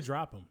have They wanted to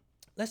drop him.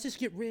 Let's just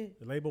get rid.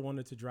 The label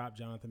wanted to drop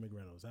Jonathan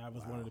McReynolds. I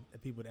was one of the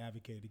people that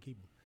advocated to keep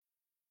him.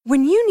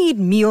 When you need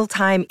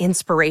mealtime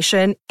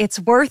inspiration,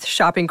 it's worth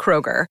shopping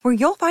Kroger, where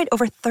you'll find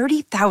over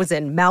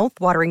 30,000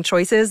 mouth-watering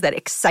choices that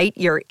excite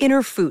your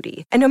inner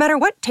foodie. And no matter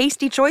what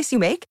tasty choice you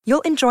make,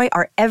 you'll enjoy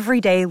our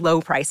everyday low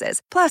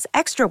prices, plus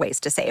extra ways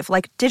to save,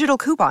 like digital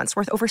coupons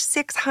worth over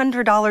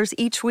 $600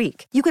 each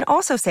week. You can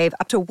also save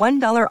up to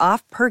 $1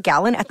 off per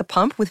gallon at the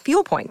pump with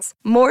fuel points.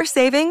 More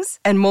savings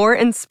and more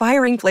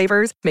inspiring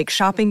flavors make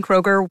shopping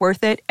Kroger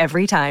worth it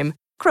every time.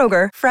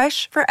 Kroger,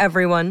 fresh for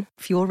everyone.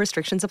 Fuel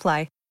restrictions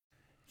apply.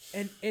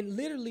 And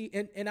literally,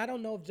 and I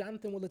don't know if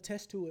Jonathan will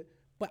attest to it,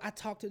 but I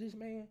talked to this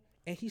man,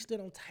 and he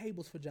stood on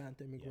tables for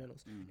Jonathan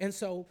McReynolds. Yeah. And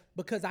so,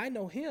 because I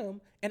know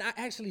him, and I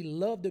actually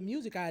love the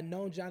music, I had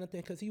known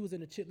Jonathan because he was in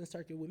the chitlin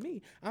circuit with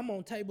me. I'm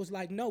on tables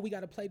like, no, we got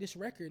to play this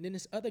record. And then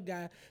this other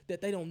guy that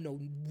they don't know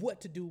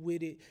what to do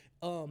with it,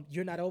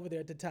 you're not over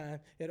there at the time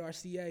at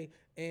RCA,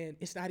 and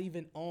it's not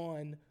even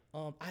on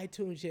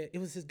iTunes yet. It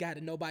was this guy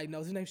that nobody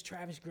knows. His name's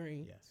Travis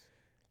Green. Yes.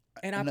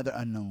 And another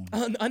unknown.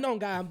 Unknown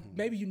guy.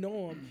 Maybe you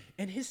know him.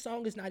 And his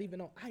song is not even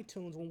on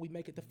iTunes when we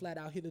make it the flat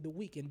out hit of the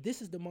week. And this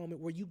is the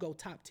moment where you go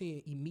top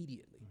 10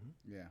 immediately.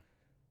 Mm-hmm. Yeah.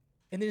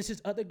 And then it's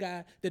this other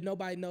guy that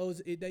nobody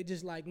knows. They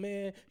just like,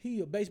 man, he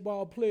a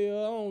baseball player.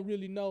 I don't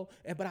really know.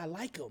 But I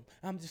like him.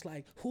 I'm just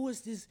like, who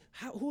is this?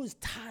 Who is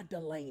Todd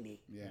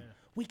Delaney? Yeah.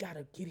 We got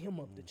to get him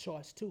up the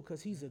charts, too,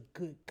 because he's a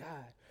good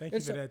guy. Thank you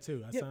for that,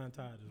 too. I signed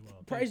Todd as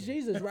well. Praise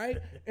Jesus, right?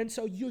 And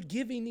so you're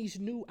giving these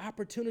new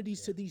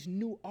opportunities to these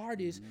new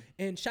artists.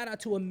 And shout out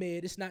to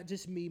Ahmed. It's not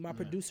just me, my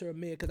producer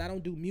Ahmed, because I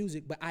don't do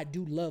music, but I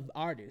do love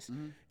artists.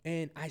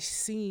 And I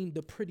seen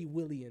the Pretty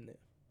Willie in them.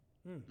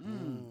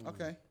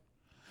 Okay.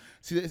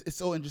 See, it's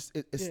so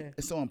interesting.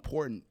 It's so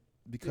important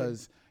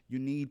because you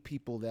need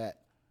people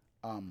that,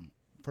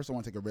 first of all,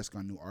 want to take a risk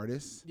on new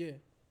artists. Yeah.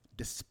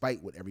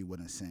 Despite what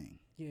everyone is saying.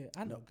 Yeah,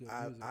 I know good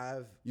music.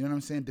 You know what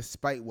I'm saying?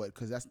 Despite what,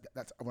 because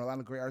that's where a lot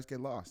of great artists get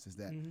lost. Is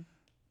that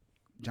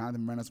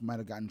Jonathan Reynolds might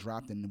have gotten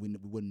dropped, and we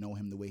wouldn't know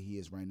him the way he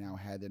is right now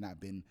had there not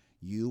been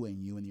you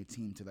and your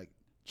team to like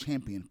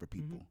champion for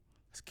people.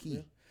 That's key.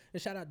 Yeah.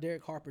 And shout out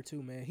Derek Harper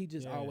too, man. He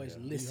just always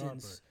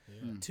listens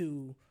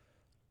to,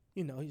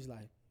 he's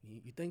like,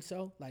 you think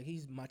so? Like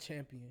he's my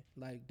champion.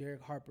 Like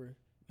Derek Harper,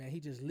 man, he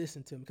just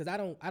listened to him because I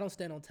don't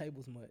stand on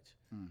tables much.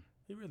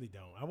 He really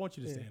don't. I want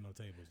you to stand on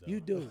tables, though.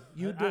 You do.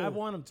 I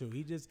want him to.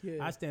 He just,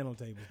 I stand on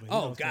tables. But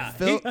oh, God.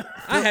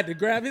 I had to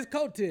grab his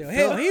coattail.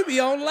 Hell, he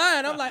be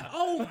online. I'm like,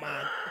 oh,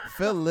 my.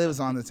 Phil lives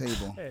on the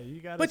table. Hey, you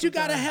got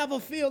to have a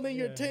Phil in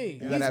your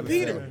team. He's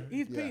Peter.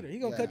 He's Peter. He's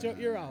going to cut your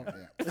ear off.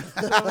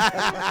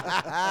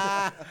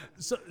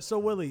 So,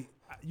 Willie,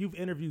 you've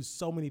interviewed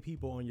so many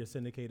people on your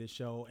syndicated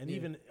show. And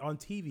even on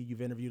TV,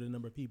 you've interviewed a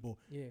number of people.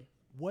 Yeah.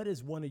 What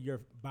is one of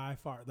your, by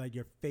far, like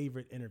your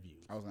favorite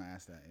interviews? I was going to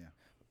ask that,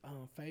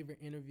 favorite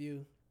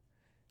interview,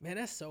 man,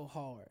 that's so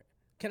hard.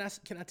 Can I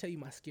tell you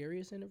my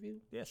scariest interview?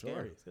 Yeah, sure.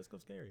 Scariest. Let's go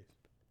scariest.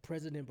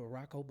 President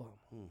Barack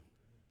Obama.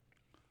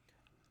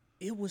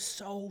 It was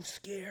so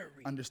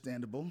scary.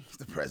 Understandable. It's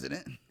the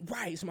president.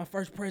 Right. It's my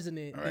first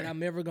president that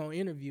I'm ever gonna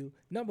interview.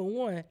 Number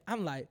one,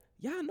 I'm like,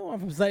 y'all know I'm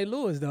from St.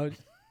 Louis, though.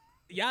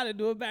 Y'all didn't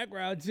do a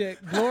background check.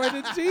 Glory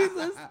to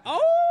Jesus.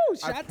 Oh,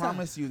 I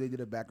promise you, they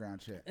did a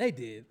background check. They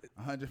did.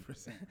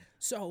 100%.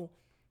 So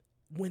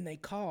when they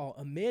call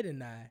Ahmed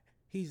and I.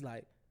 He's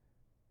like,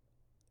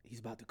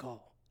 he's about to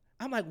call.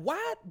 I'm like,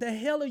 why the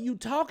hell are you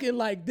talking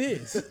like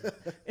this?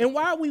 And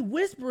why are we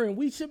whispering?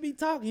 We should be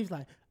talking. He's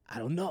like, I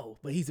don't know,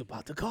 but he's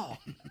about to call.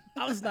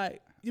 I was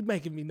like, you're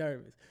making me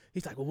nervous.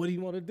 He's like, well, what do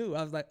you want to do?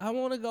 I was like, I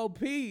want to go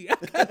pee. I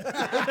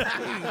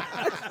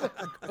gotta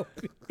go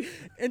pee.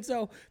 And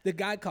so the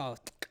guy calls.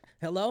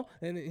 Hello?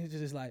 And he's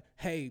just like,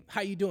 hey,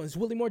 how you doing? It's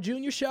Willie Moore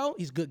Jr. show?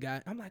 He's a good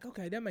guy. I'm like,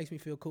 okay, that makes me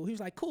feel cool. He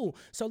was like, cool.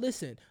 So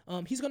listen,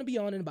 he's going to be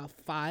on in about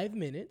 5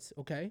 minutes,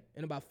 okay?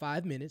 In about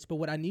 5 minutes. But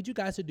what I need you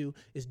guys to do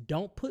is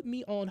don't put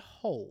me on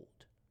hold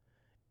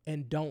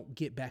and don't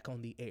get back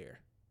on the air.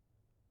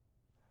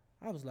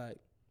 I was like,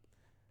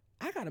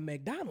 I got a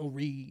McDonald's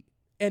read,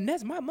 and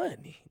that's my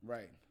money.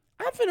 Right.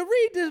 I'm finna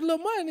read this little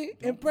money.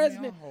 And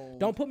president,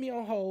 don't put me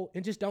on hold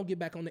and just don't get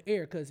back on the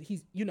air because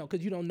he's,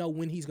 because you don't know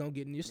when he's going to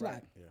get in your slot.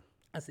 Right. Yeah.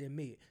 I said,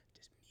 Meg,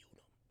 just mute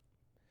him.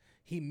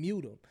 He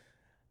mute him.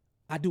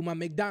 I do my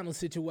McDonald's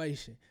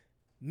situation.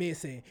 Meg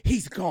said,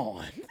 he's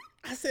gone.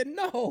 I said,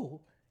 no.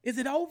 Is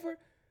it over?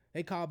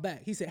 They called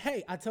back. He said,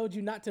 hey, I told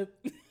you not to.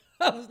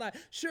 I was like,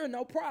 sure,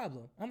 no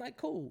problem. I'm like,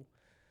 cool.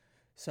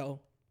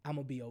 So I'm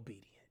going to be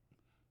obedient.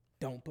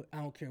 I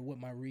don't care what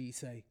my read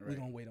say. Right. We're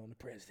going to wait on the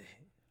president.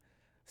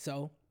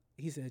 So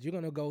he says, you're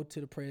going to go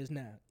to the press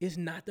now. It's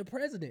not the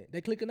president.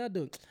 They click another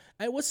dude.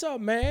 Hey, what's up,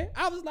 man?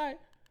 I was like,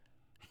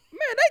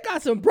 man, they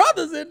got some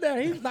brothers in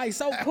there. He's like,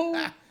 so cool.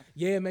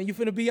 Yeah, man, you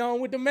finna be on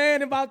with the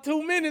man in about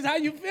 2 minutes. How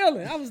you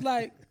feeling? I was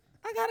like,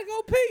 I got to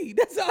go pee.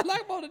 That's all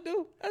I want to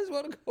do. I just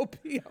want to go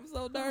pee. I'm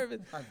so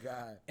nervous. Oh, my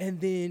God. And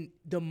then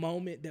the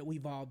moment that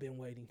we've all been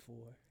waiting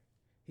for,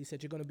 he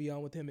said, you're going to be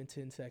on with him in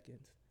 10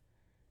 seconds.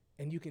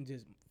 And you can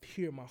just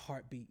hear my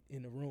heartbeat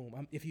in the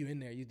room. If you're in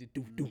there, you just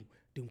doom.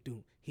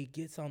 He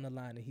gets on the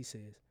line and he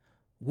says,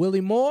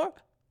 Willie Moore,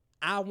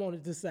 I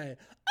wanted to say,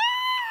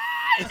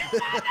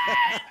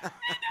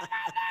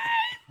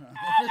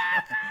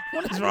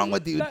 what is wrong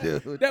with you,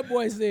 dude? That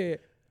boy said,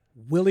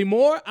 Willie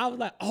Moore? I was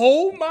like,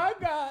 oh, my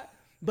God.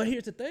 But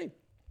here's the thing.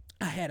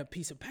 I had a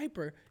piece of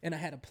paper and I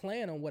had a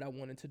plan on what I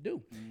wanted to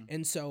do.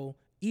 And so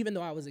even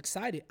though I was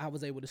excited, I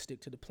was able to stick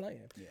to the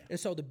plan. Yeah. And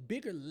so the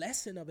bigger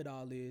lesson of it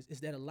all is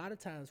that a lot of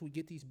times we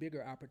get these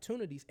bigger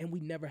opportunities and we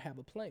never have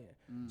a plan.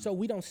 So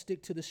we don't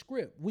stick to the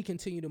script. We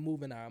continue to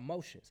move in our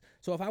emotions.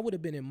 So if I would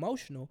have been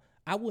emotional,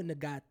 I wouldn't have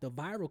got the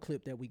viral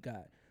clip that we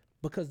got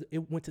because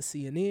it went to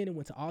CNN, it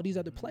went to all these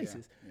other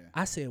places. Yeah.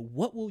 I said,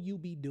 what will you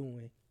be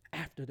doing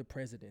after the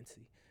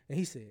presidency? And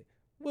he said,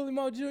 Willie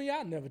Moore Jr.,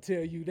 I'll never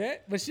tell you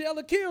that. Michelle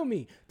will kill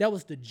me. That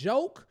was the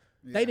joke.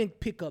 Yeah. They didn't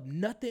pick up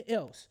nothing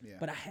else,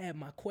 but I had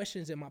my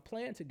questions and my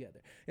plan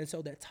together. And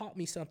so that taught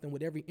me something.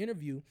 With every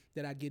interview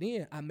that I get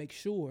in, I make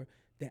sure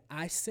that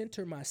I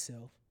center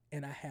myself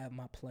and I have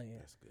my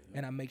plan.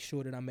 And I make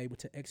sure that I'm able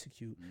to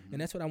execute. And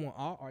that's what I want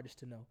all artists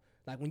to know.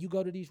 Like when you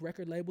go to these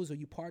record labels or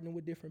you partner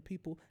with different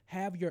people,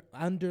 have your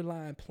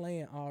underlying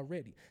plan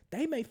already.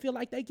 They may feel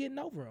like they getting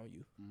over on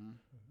you.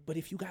 But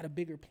if you got a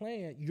bigger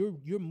plan,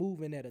 you're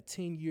moving at a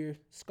 10-year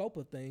scope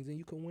of things and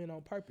you can win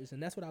on purpose.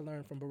 And that's what I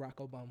learned from Barack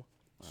Obama.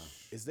 Wow.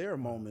 Is there a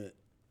moment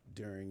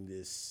during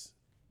this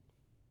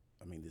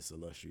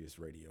illustrious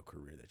radio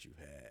career that you've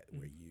had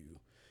where you,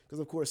 because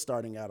of course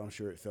starting out, I'm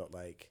sure it felt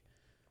like,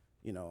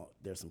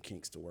 there's some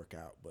kinks to work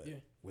out, but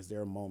was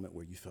there a moment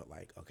where you felt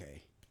like,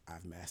 okay,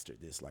 I've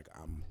mastered this, like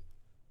I'm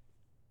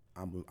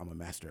a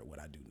master at what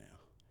I do now?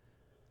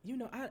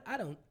 I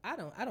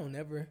don't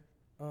ever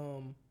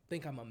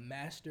think I'm a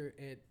master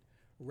at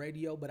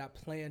radio, but I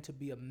plan to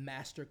be a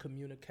master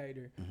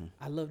communicator.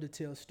 I love to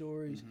tell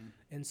stories,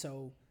 and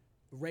so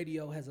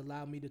radio has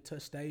allowed me to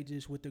touch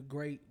stages with the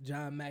great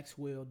John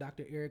Maxwell,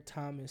 Dr. Eric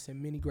Thomas,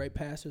 and many great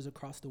pastors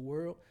across the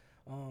world.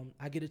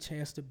 I get a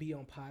chance to be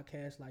on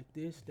podcasts like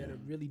this that are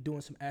really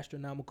doing some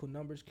astronomical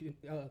numbers.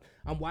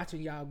 I'm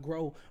watching y'all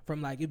grow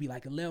from like, it'd be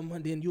like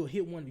 1100, then you'll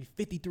hit one, be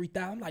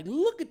 53,000. I'm like,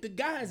 look at the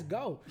guys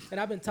go. And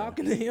I've been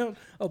talking to him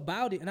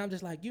about it, and I'm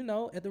just like,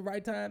 at the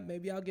right time,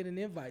 maybe I'll get an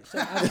invite. So,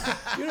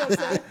 you know what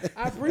I'm saying?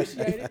 I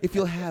appreciate it. If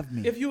you'll have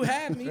me. If you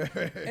have me.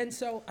 And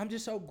so I'm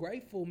just so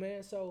grateful,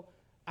 man. So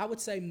I would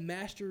say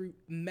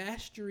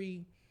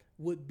mastery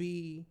would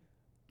be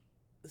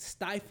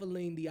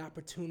stifling the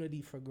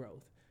opportunity for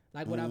growth.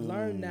 Like what I've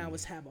learned now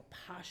is have a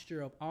posture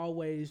of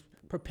always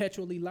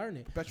perpetually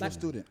learning. Perpetual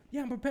student.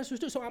 Yeah, I'm a perpetual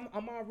student. So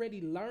I'm already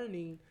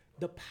learning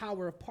the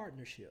power of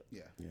partnership.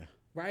 Yeah.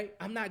 Right?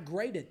 I'm not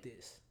great at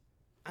this.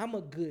 I'm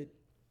a good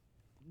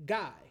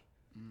guy.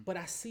 But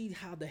I see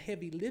how the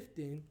heavy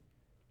lifting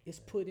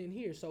is put in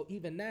here. So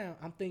even now,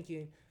 I'm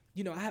thinking,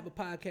 I have a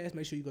podcast.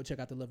 Make sure you go check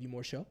out the Love You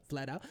More show,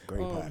 flat out.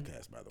 Great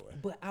podcast, by the way.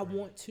 But I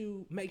want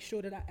to make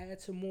sure that I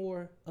add some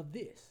more of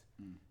this.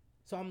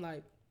 So I'm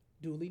like,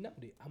 duly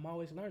noted. I'm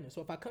always learning.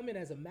 So if I come in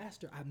as a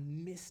master, I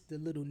miss the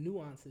little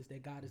nuances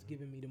that God has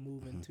given me to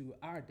move into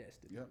our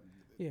destiny. Yep.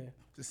 Yeah.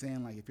 Just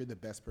saying, like, if you're the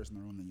best person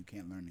in the room, then you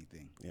can't learn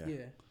anything.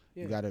 Yeah.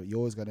 You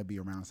always gotta be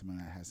around someone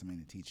that has something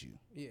to teach you.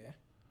 Yeah.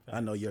 I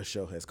know your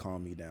show has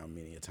calmed me down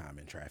many a time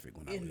in traffic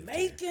when I lived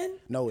Macon? here.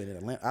 No, in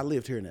Atlanta. I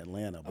lived here in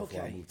Atlanta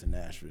before I moved to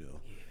Nashville.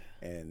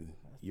 And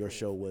your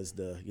show was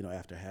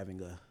after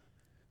having a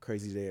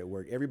crazy day at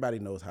work, everybody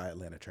knows how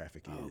Atlanta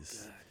traffic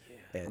is. God.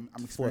 At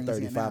I'm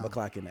 4:30, 5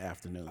 o'clock in the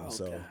afternoon.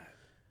 So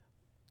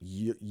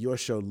your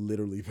show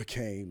literally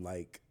became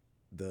like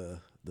the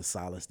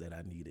solace that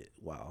I needed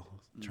while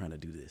trying to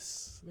do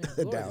this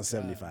down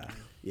 75.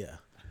 Yeah.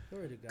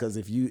 Because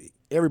if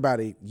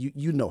everybody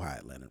know how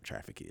Atlanta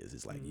traffic is.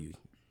 It's like you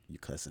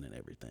cussing and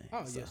everything.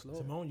 Oh, so. Yes,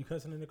 Lord. Simone, you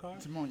cussing in the car?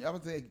 Simone, I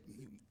would say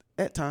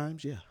at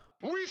times, yeah.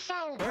 We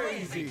sound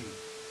crazy.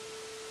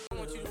 I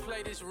want you to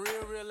play this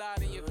real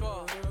loud in your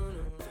car.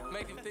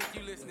 Make them think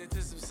you listening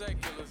to some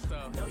secular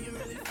stuff. Know you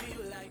really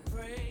feel like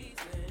praising.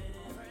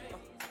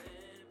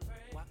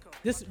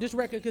 This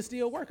record could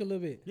still work a little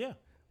bit. Yeah.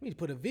 We need to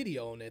put a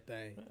video on that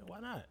thing. Why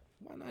not?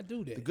 Why not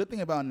do that? the good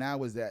thing about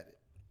now is that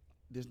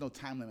there's no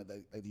time limit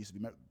like there used to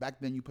be. Back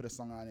then, you put a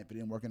song on, if it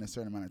didn't work in a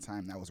certain amount of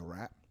time, that was a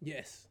wrap.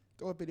 Yes.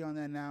 Throw a video on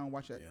that now and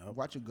watch it.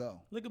 Watch it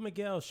go. Look at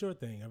Miguel's Sure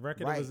Thing, a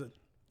record that was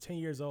 10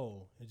 years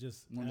old. It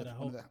just one of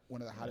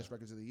the hottest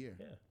records of the year.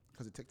 Yeah.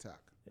 Because of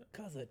TikTok.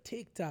 Because of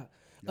TikTok.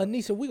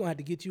 Anisha, we're going to have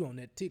to get you on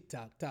that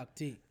TikTok,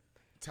 tick.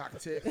 Talk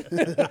tick.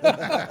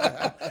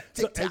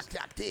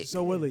 Tick.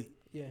 So, Willie,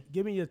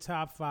 give me your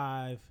top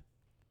 5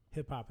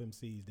 hip-hop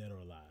MCs dead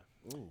or alive.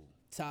 Ooh.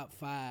 Top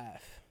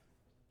 5.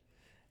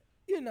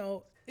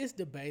 It's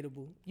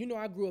debatable.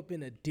 I grew up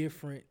in a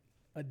different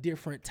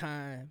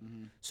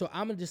time. So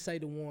I'm going to just say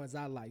the ones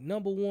I like.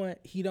 Number 1,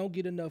 he don't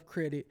get enough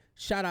credit.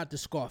 Shout out to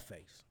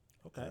Scarface.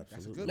 Okay.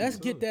 Let's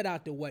get that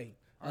out the way.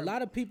 A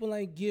lot of people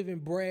ain't giving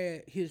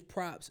Brad his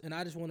props, and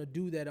I just want to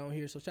do that on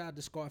here. So shout out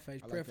to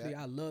Scarface. Preferably,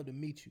 I'd love to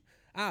meet you.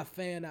 I'll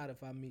fan out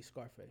if I meet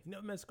Scarface. You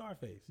never met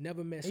Scarface?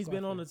 Never met He's Scarface.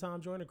 been on the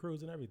Tom Joyner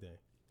cruise and everything.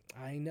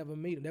 I ain't never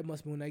meet him. That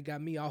must be when they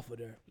got me off of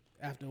there.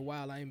 After a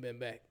while, I ain't been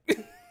back.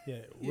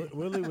 Yeah,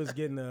 Willie was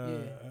getting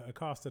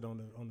accosted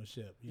on the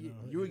ship.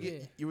 You were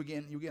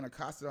getting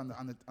accosted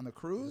on the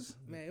cruise.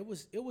 Man, it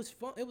was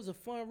fun. It was a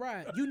fun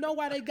ride. You know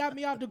why they got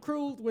me off the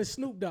cruise? When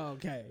Snoop Dogg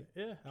came.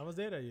 Yeah, I was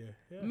there that year.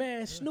 Yeah,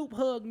 man, Snoop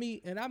hugged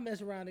me and I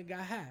messed around and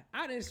got high.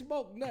 I didn't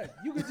smoke nothing.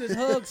 You could just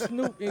hug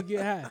Snoop and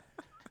get high.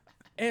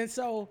 And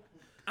so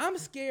I'm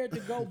scared to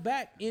go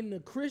back in the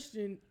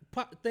Christian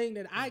thing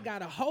that I got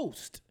to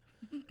host.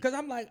 Because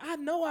I'm like, I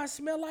know I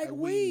smell like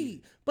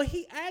weed. But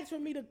he asked for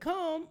me to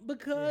come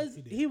because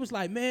he was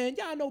like, man,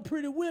 y'all know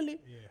Pretty Willie.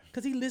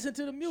 Because he listened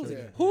to the music.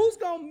 Yeah. Who's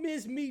going to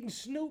miss meeting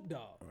Snoop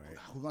Dogg? Right.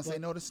 Who's going to say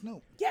no to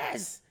Snoop?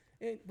 Yes.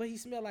 But he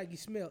smelled like he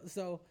smelled.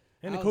 So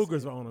and the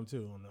Cougars were on him,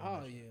 too.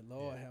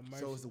 Lord have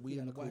mercy. So it's the weed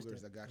and the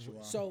Cougars that got you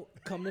on. So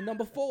come to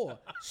number 4.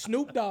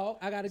 Snoop Dogg.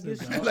 I got to give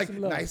Snoop some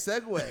love. Nice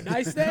segue.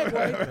 Nice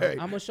segue. Right. I'm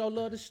going to show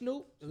love to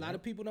Snoop. A lot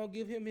of people don't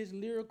give him his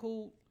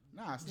lyrical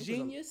Snoop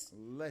genius. Is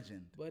a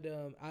legend. But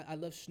I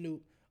love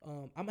Snoop.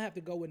 I'm going to have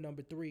to go with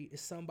number 3.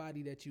 It's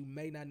somebody that you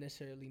may not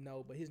necessarily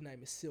know, but his name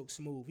is Silk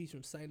Smooth. He's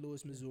from St.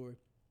 Louis, Missouri.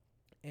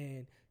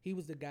 And he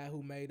was the guy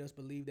who made us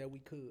believe that we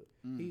could.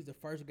 He's the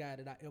first guy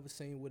that I ever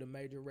seen with a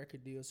major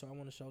record deal, so I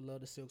want to show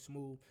love to Silk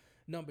Smooth.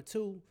 Number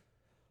 2,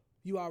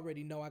 you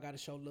already know I got to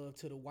show love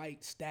to the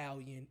white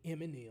stallion,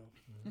 Eminem.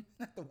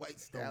 The white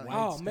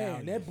stallion.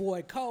 Man, that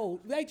boy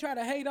cold. They try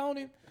to hate on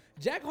him.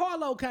 Jack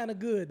Harlow kind of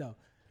good, though.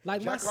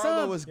 Like Jack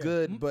Harlow was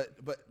good, but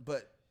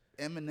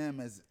Eminem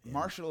is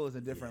Marshall is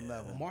a different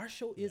level.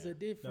 Marshall is a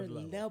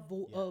different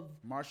level of.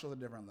 Marshall's a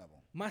different level.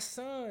 My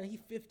son, he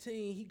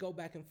 15. He go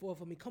back and forth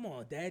with me. Come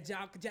on, Dad,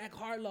 Jack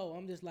Harlow.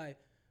 I'm just like,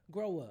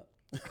 grow up.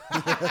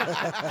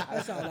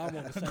 That's all I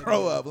want to say.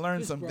 Grow up, learn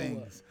Just some grow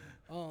things.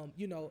 Up.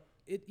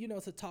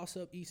 It's a toss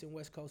up East and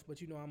West Coast,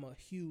 but I'm a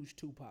huge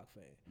Tupac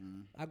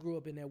fan. I grew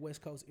up in that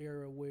West Coast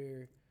era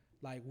where,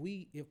 like,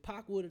 if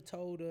Pac would have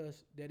told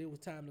us that it was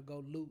time to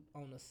go loot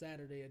on a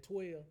Saturday at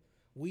 12,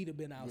 we'd have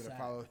been outside.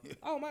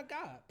 Oh my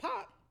God,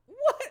 Pac!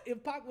 What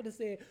if Pac would have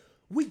said,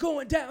 "We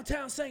going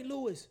downtown St.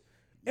 Louis"?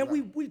 And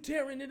we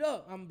tearing it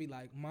up. I'm gonna be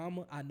like,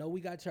 Mama, I know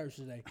we got church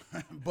today,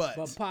 but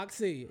Pac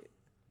said,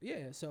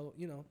 yeah. So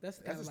that's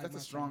a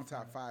strong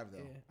top 5 though.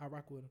 Yeah, I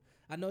rock with him.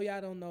 I know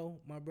y'all don't know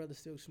my brother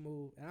Silk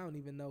Smooth, and I don't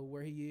even know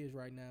where he is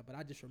right now. But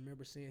I just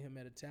remember seeing him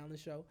at a talent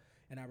show,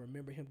 and I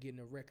remember him getting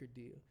a record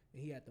deal,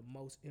 and he had the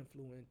most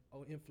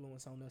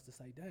influence on us to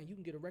say, "Dang, you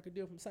can get a record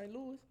deal from St.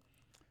 Louis."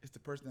 It's the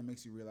person that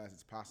makes you realize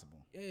it's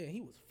possible. Yeah,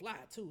 he was fly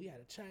too. He had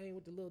a chain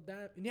with the little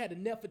dime, and he had the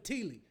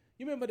Nefertili.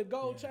 You remember the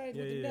gold chains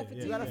with the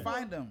Nefertiti? You gotta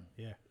find them.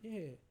 Yeah.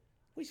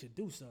 We should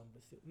do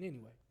something.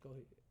 Anyway, go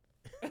ahead.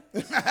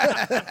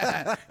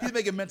 He's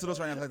making mental notes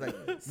right now. Like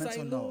mental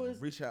St. note. Louis.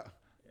 Reach out.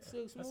 I see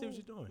what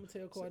you're doing. I'm gonna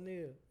tell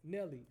Cornell.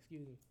 Nelly,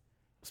 excuse me.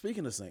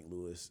 Speaking of St.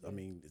 Louis, I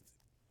mean,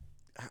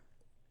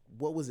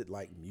 what was it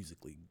like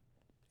musically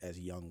as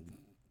young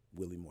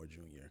Willie Moore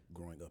Jr.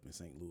 growing up in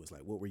St. Louis?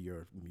 Like, what were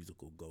your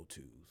musical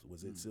go-tos?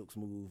 Was it Silk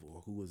Smooth,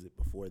 or who was it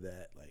before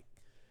that? Like,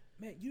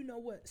 man, you know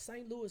what?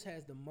 St. Louis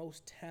has the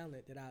most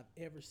talent that I've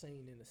ever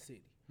seen in a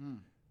city.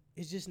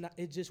 It's just not.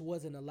 It just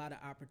wasn't a lot of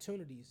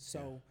opportunities.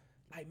 So,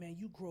 like, man,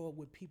 you grow up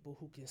with people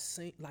who can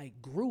sing,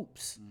 like,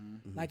 groups.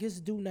 Like, it's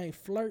a dude named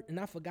Flirt, and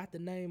I forgot the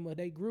name of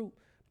their group.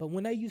 But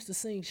when they used to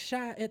sing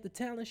Shy at the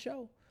talent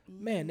show,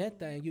 man, that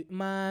thing,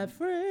 my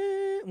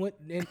friend,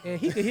 and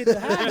he could hit the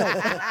high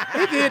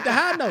note. He could hit the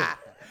high note.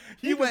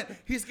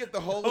 He skipped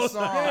the whole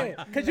song.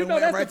 Yeah, because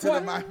that's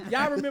the part.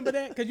 Y'all remember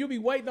that? Because you'll be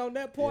waiting on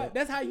that part. Yeah.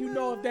 That's how you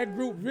know if that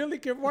group really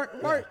can work.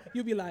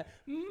 You'll be like,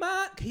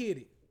 hit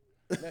it.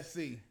 Let's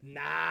see.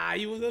 Nah,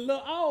 he was a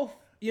little off,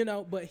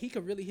 but he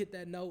could really hit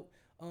that note.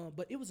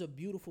 But it was a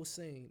beautiful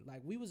scene.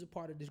 Like, we was a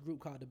part of this group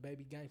called the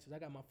Baby Gangsters. I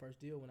got my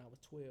first deal when I was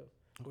 12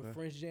 with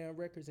French Jam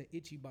Records and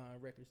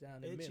Ichiban Records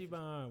down in Memphis.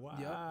 Ichiban,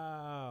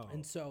 wow. Yep.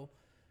 And so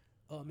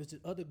it's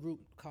this other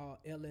group called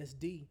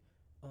LSD.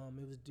 It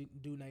was a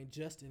dude named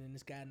Justin and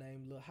this guy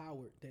named Lil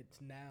Howard that's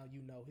now,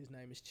 his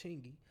name is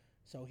Chingy.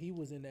 So he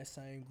was in that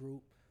same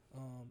group.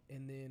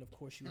 And then, of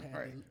course,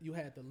 you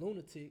had the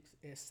Lunatics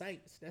at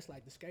Saints. That's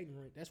like the skating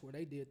rink. That's where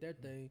they did their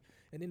thing.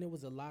 And then there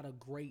was a lot of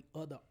great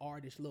other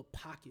artists, little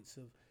pockets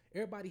of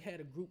everybody had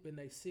a group in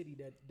their city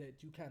that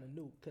you kind of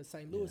knew, because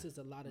St. Louis is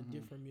a lot of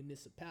different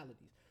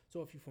municipalities.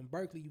 So if you're from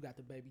Berkeley, you got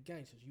the Baby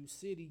Gangsters. You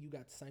City, you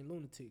got the St.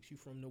 Lunatics. You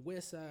from the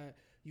West Side,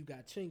 you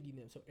got Chingy and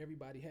them. So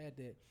everybody had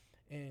that,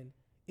 and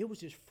it was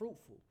just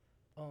fruitful.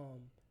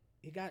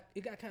 It got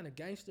kind of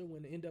gangster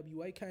when the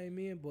NWA came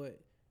in, but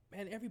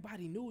man,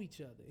 everybody knew each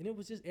other, and it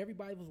was just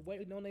everybody was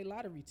waiting on their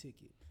lottery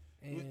ticket.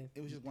 And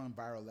it was just going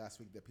viral last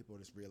week that people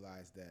just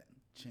realized that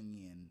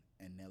Chingy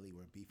and Nelly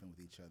were beefing with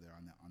each other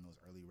on those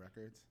early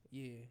records.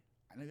 Yeah,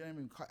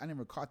 I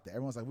never caught that.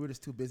 Everyone's like, we were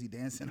just too busy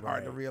dancing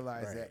hard to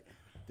realize that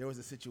there was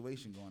a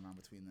situation going on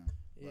between them.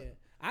 Yeah,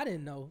 I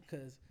didn't know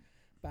because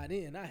by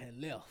then I had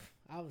left.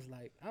 I was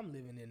like, I'm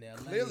living in LA.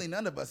 Clearly,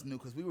 none of us knew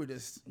because we were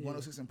just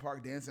 106 in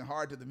Park dancing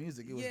hard to the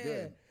music. It was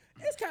good.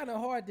 It's kind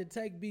of hard to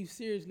take beef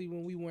seriously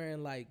when we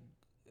wearing like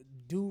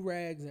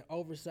do-rags and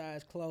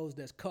oversized clothes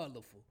that's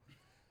colorful.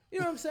 You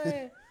know what I'm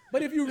saying?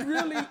 But if you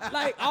really,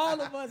 like, all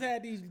of us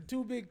had these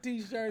too big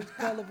T-shirts,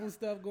 colorful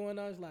stuff going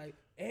on. It's like,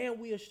 and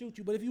we'll shoot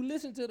you. But if you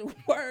listen to the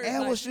words,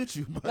 and we'll shoot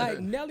you. Like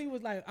Nelly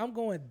was like, I'm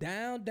going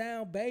down,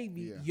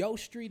 baby. Yo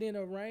Street in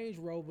a Range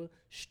Rover,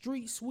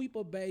 street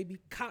sweeper, baby,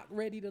 cock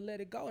ready to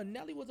let it go. And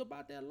Nelly was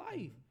about that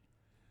life.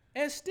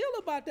 And still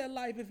about that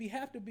life if he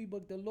have to be,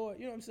 but the Lord,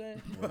 you know what I'm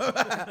saying?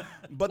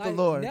 But like, the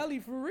Lord. Nelly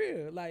for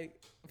real. Like,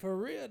 for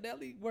real,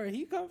 Nelly, where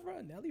he come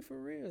from, Nelly for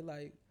real.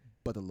 Like,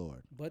 but the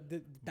Lord. But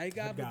thank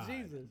God for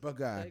Jesus. But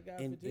God.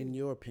 In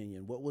your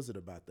opinion, what was it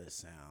about that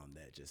sound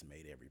that just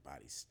made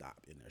everybody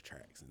stop in their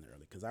tracks in the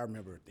early? Because I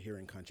remember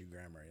hearing Country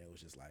Grammar, and it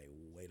was just like,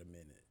 wait a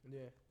minute.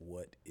 Yeah.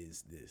 What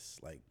is this?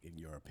 Like, in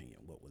your opinion,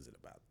 what was it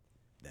about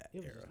that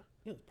era?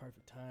 It was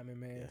perfect timing,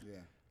 man. Yeah.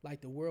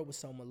 Like, the world was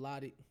so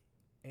melodic,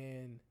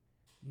 and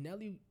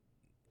Nelly,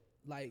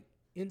 like,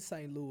 in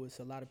St. Louis,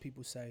 a lot of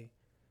people say,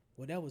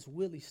 well, that was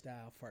Willie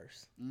style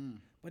first.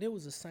 But it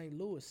was a St.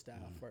 Louis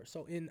style first.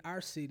 So in our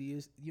city,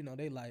 is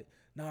they like,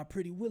 nah,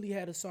 Pretty Willie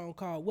had a song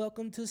called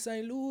Welcome to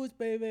St. Louis,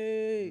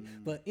 baby.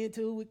 But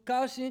into with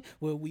caution,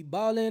 where we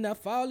ballin', I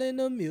fall in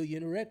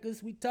 1,000,000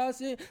 records we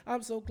tossin'.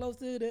 I'm so close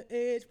to the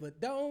edge, but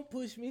don't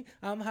push me.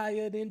 I'm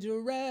higher than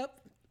Giraffe.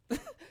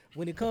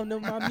 When it come to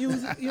my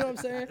music, you know what I'm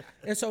saying?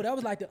 And so that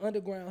was like the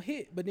underground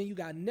hit. But then you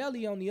got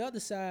Nelly on the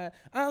other side.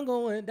 I'm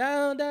going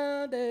down,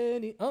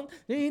 Danny.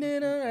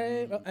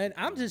 And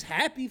I'm just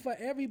happy for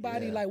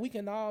everybody. Yeah. Like, we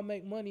can all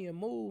make money and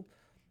move.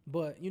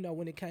 But,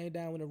 when it came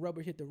down, when the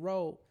rubber hit the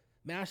road,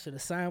 man, I should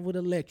have signed with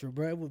Elektra,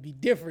 bro. It would be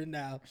different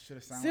now.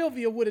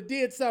 Sylvia would have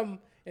did something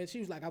And she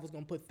was like, I was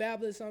going to put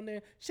Fabulous on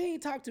there. She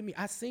ain't talk to me.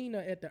 I seen her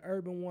at the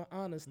Urban One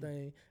Honors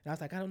thing. And I was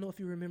like, I don't know if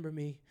you remember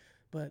me,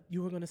 but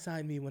you were going to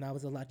sign me when I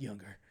was a lot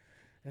younger.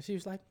 And she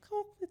was like,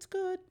 oh, it's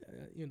good.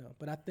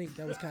 But I think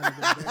that was kind of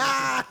embarrassing.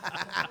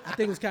 I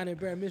think it was kind of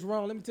embarrassing. Miss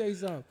Ron, let me tell you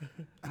something.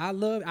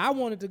 I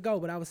wanted to go,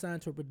 but I was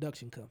signed to a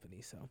production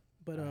company. So,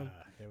 but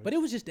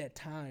it was just that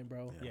time,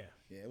 bro. Yeah,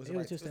 it was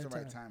the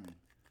right timing.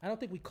 I don't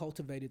think we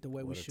cultivated the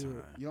way we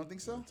should. You don't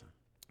think so?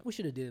 We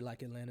should have did it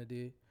like Atlanta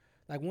did.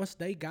 Like once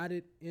they got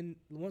it in,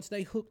 once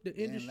they hooked the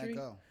industry,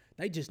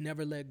 they just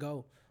never let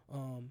go.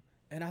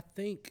 And I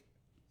think,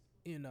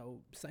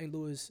 St.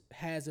 Louis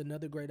has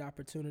another great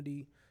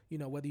opportunity,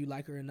 whether you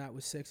like her or not,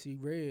 with Sexy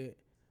Red.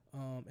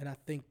 And I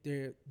think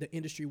the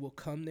industry will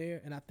come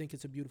there, and I think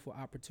it's a beautiful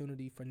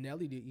opportunity for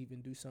Nelly to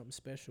even do something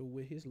special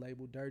with his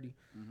label, Dirty.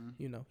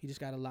 Mm-hmm. He just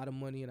got a lot of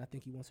money, and I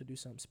think he wants to do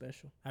something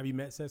special. Have you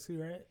met Sexy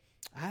Red?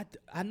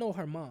 I know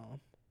her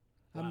mom.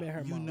 I met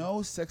her mom. You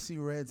know Sexy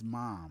Red's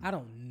mom? I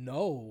don't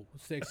know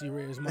Sexy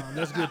Red's mom.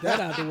 Let's get that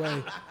out of the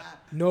way.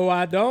 No,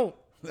 I don't.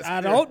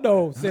 I don't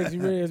know Sexy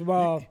Red's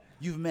mom.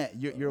 You've met.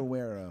 You're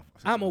aware of.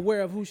 I'm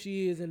aware of who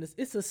she is, and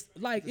it's a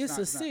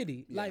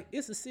city. Like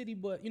it's a city,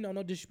 but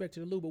no disrespect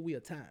to the Lou, but we a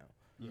town.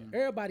 Yeah.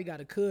 Everybody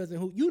got a cousin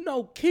who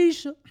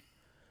Keisha.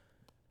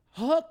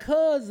 Her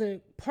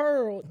cousin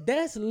Pearl,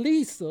 that's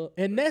Lisa,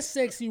 and that's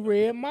Sexy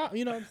Red mom.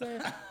 You know what I'm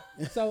saying?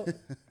 So.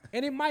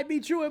 And it might be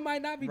true, it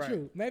might not be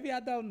true. Maybe I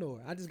don't know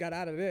her. I just got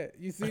out of that.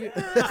 You see it?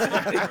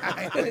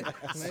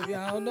 Maybe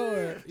I don't know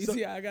her. You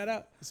see how I got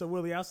out? So,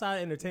 Willie, outside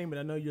of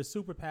entertainment, I know you're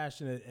super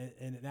passionate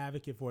and an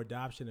advocate for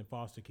adoption and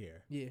foster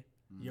care. Yeah.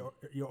 Your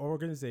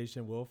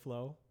organization, Will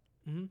Flow.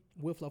 Mm-hmm.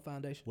 Will Flow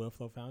Foundation. Will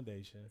Flow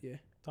Foundation. Yeah.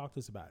 Talk to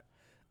us about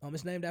it.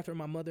 It's named after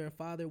my mother and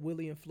father,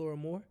 Willie and Flora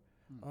Moore.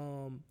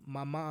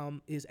 My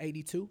mom is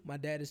 82. My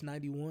dad is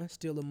 91,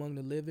 still among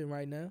the living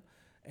right now.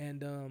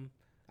 And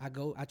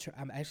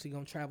I'm actually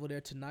gonna travel there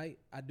tonight.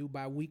 I do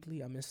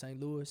bi-weekly. I'm in St.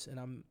 Louis,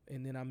 and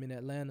then I'm in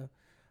Atlanta.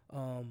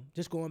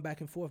 Just going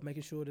back and forth,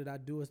 making sure that I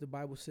do as the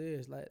Bible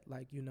says, like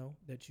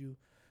that you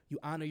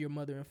honor your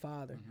mother and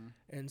father.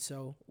 Mm-hmm. And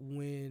so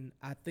when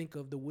I think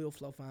of the Will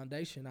Flow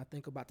Foundation, I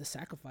think about the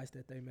sacrifice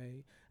that they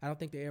made. I don't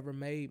think they ever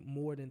made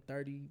more than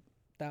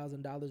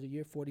 $30,000 a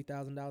year,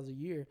 $40,000 a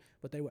year,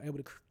 but they were able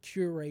to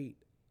curate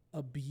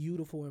a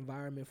beautiful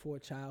environment for a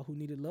child who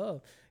needed love.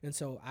 And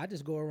so I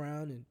just go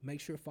around and make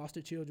sure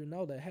foster children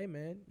know that, hey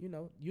man,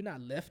 you're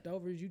not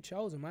leftovers, you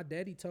chosen. My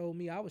daddy told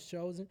me I was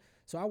chosen.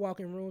 So I walk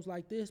in rooms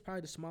like this,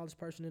 probably the smallest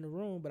person in the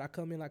room, but I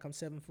come in like I'm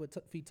 7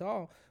 feet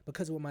tall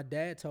because of what my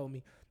dad told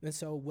me. And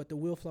so what the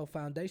Will Flow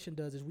Foundation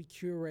does is we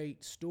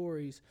curate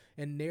stories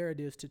and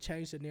narratives to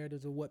change the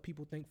narratives of what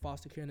people think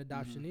foster care and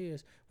adoption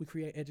is. We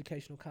create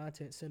educational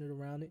content centered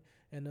around it,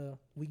 and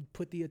we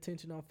put the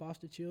attention on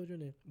foster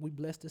children, and we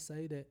blessed to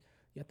say that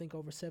I think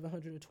over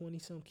 720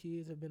 some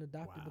kids have been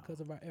adopted because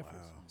of our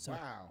efforts. Wow. So,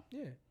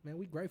 yeah, man,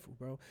 we grateful,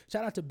 bro.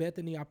 Shout out to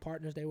Bethany, our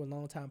partners. They were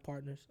longtime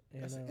partners.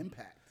 And, that's an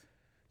impact.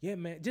 Yeah,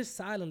 man, just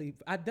silently.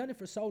 I've done it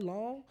for so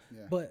long,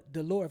 but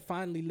the Lord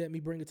finally let me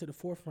bring it to the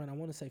forefront, I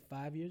want to say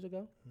 5 years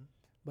ago. Mm-hmm.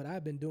 But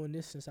I've been doing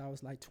this since I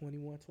was like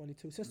 21,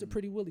 22, since the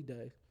Pretty Willie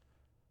days.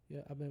 Yeah,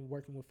 I've been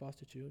working with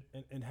foster children.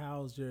 And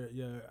how's your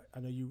I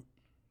know you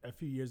a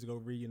few years ago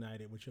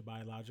reunited with your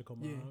biological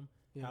mom.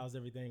 Yeah. How's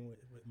everything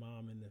with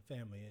mom and the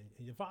family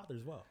and your father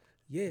as well?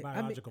 Yeah,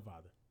 biological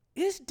father.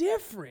 It's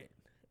different.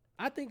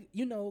 I think,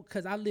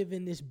 because I live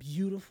in this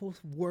beautiful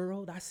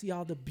world. I see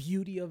all the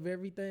beauty of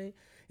everything.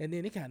 And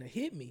then it kind of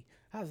hit me.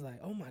 I was like,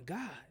 oh, my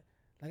God.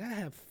 Like, I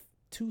have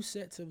 2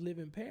 sets of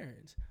living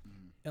parents,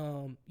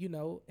 and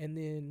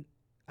then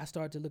I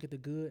started to look at the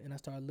good, and I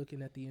started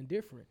looking at the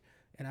indifferent.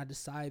 And I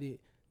decided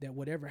that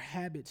whatever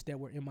habits that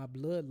were in my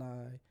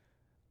bloodline,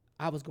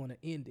 I was going to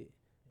end it.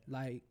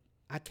 Like,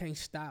 I can't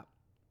stop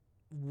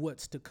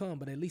what's to come,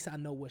 but at least I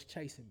know what's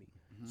chasing me.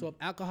 Mm-hmm. So if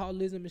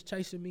alcoholism is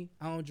chasing me,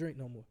 I don't drink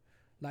no more.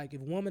 Like,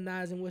 if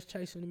womanizing was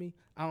chasing me,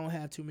 I don't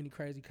have too many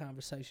crazy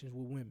conversations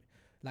with women.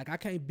 Like, I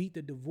can't beat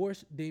the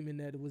divorce demon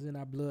that was in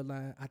our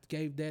bloodline. I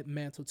gave that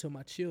mantle to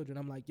my children.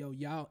 I'm like, yo,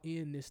 y'all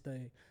end this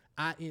thing.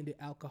 I ended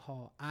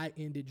alcohol. I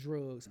ended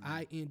drugs. Mm-hmm.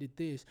 I ended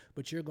this,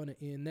 but you're going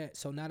to end that.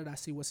 So now that I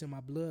see what's in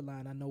my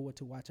bloodline, I know what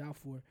to watch out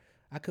for.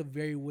 I could have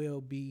very well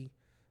been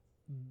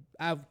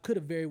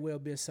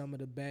some of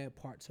the bad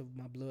parts of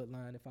my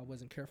bloodline if I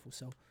wasn't careful.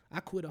 So I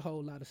quit a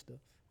whole lot of stuff.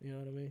 You know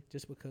what I mean?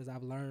 Just because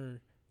I've learned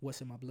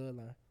what's in my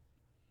bloodline.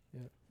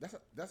 Yeah.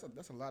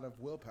 That's a lot of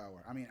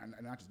willpower. I mean, and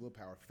not just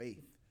willpower,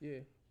 faith. Yeah.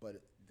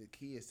 But the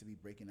key is to be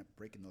breaking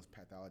those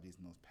pathologies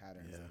and those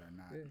patterns that are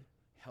not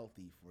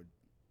healthy for.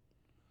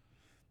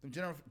 The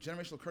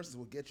generational curses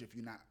will get you if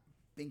you're not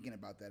thinking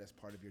about that as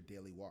part of your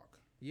daily walk.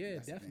 Yeah,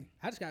 that's definitely.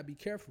 I just gotta be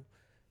careful.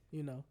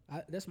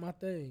 That's my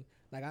thing.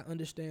 Like, I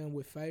understand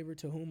with favor,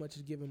 to whom much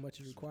is given, much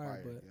is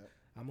required. But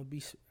I'm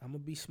gonna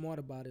be smart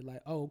about it.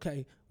 Like, oh,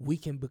 okay, we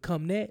can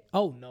become that.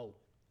 Oh no.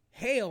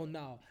 Hell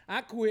no.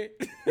 I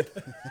quit.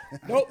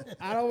 Nope.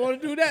 I don't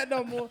want to do that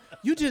no more.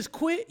 You just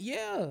quit?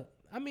 Yeah.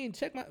 I mean,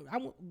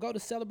 I go to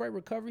Celebrate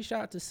Recovery.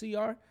 Shout out to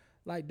CR.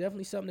 Like,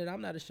 definitely something that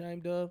I'm not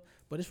ashamed of,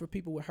 but it's for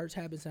people with hurts,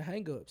 habits, and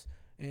hangups.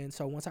 And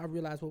so once I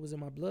realized what was in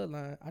my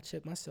bloodline, I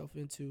checked myself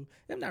into,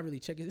 I'm not really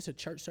checking, it's a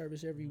church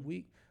service every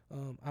week.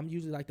 I'm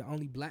usually like the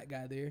only black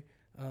guy there.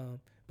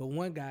 But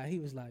one guy, he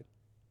was like,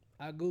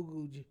 I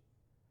Googled you.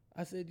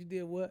 I said, you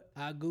did what?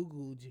 I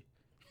Googled you.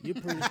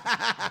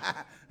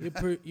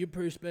 You're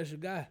pretty special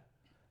guy.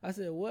 I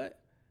said, what?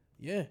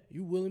 Yeah,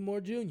 you Willie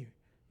Moore Jr.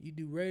 You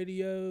do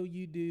radio,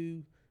 you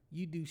do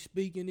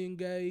speaking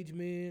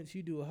engagements,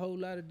 you do a whole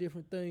lot of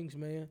different things,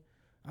 man.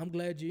 I'm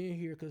glad you're in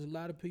here because a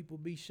lot of people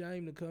be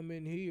ashamed to come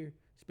in here,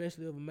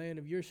 especially of a man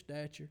of your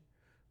stature.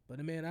 But,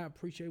 man, I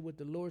appreciate what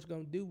the Lord's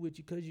going to do with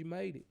you because you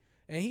made it.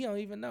 And he don't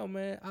even know,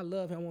 man. I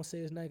love him. I won't say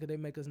his name because they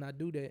make us not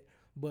do that.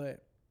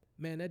 But,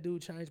 man, that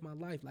dude changed my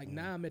life. Like,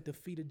 now I'm at the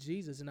feet of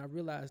Jesus, and I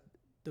realized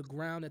the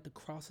ground at the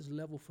cross is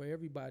level for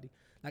everybody.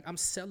 Like, I'm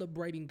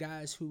celebrating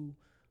guys who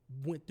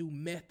went through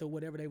meth or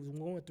whatever they was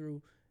going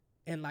through,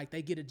 and, like,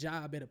 they get a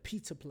job at a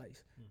pizza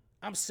place.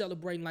 I'm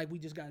celebrating like we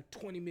just got a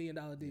 $20 million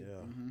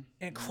deal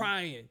and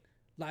crying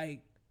like,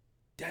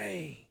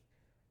 dang,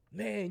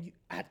 man,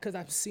 because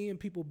I'm seeing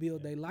people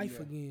build their life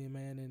again,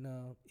 man,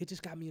 and it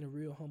just got me in a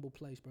real humble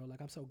place, bro.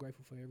 Like, I'm so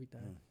grateful for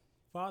everything.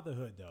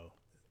 Fatherhood, though.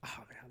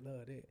 Oh, man, I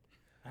love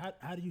that.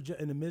 How do you,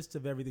 in the midst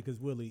of everything,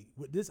 because Willie,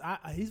 with this,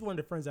 he's one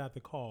of the friends I have to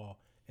call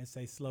and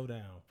say, slow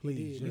down,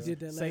 please. He did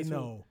that say last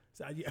no.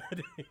 week.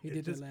 He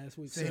did that last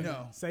week. Say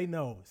no. Say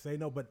no. Say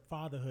no. But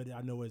fatherhood,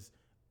 I know, is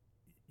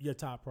your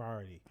top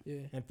priority,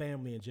 and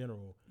family in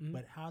general.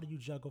 But how do you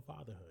juggle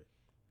fatherhood?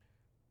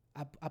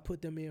 I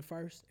put them in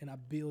first, and I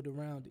build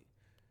around it.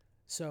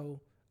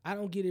 So I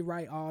don't get it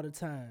right all the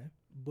time,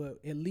 but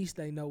at least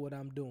they know what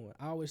I'm doing.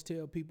 I always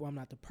tell people I'm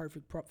not the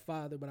perfect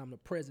father, but I'm the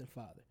present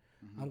father.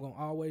 I'm going to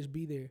always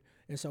be there.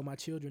 And so my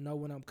children know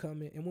when I'm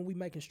coming. And when we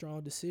making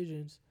strong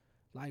decisions,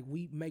 like,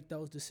 we make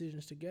those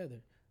decisions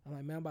together. I'm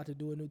like, man, I'm about to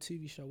do a new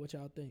TV show. What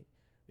y'all think?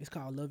 It's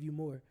called Love You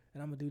More.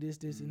 And I'm going to do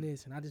this, and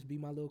this. And I just be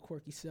my little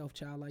quirky self,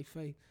 childlike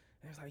faith.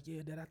 And it's like,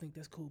 yeah, Dad, I think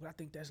that's cool, but I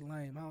think that's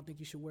lame. I don't think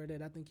you should wear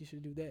that. I think you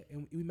should do that.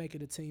 And we make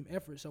it a team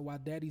effort. So while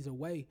Daddy's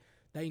away,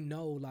 they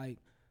know, like,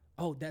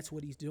 oh, that's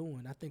what he's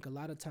doing. I think a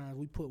lot of times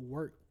we put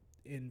work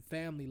in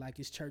family like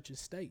it's church and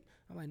state.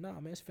 I'm like, nah,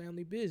 man, it's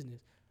family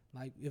business.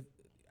 Like,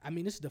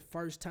 this is the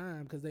first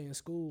time because they in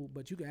school,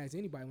 but you can ask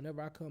anybody.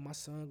 Whenever I come, my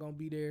son going to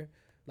be there.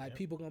 Like,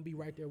 people going to be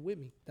right there with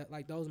me.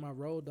 Like, those are my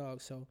road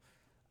dogs. So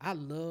I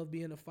love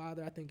being a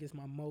father. I think it's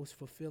my most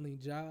fulfilling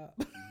job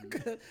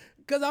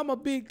because I'm a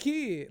big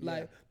kid.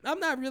 Like, I'm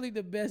not really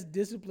the best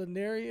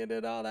disciplinarian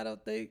at all, I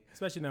don't think.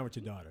 Especially now with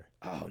your daughter.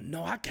 Oh,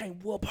 no, I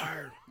can't whoop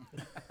her.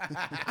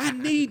 I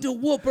need to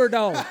whoop her,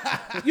 though.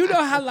 You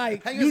know how,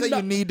 like,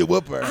 you need to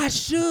whoop her. I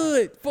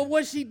should for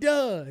what she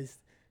does.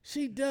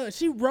 She does.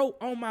 She wrote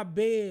on my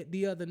bed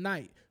the other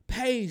night,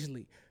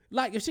 Paisley.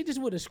 Like, if she just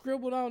would have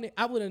scribbled on it,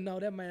 I would have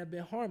known that man had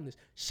been harmless.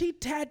 She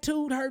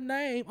tattooed her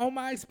name on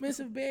my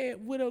expensive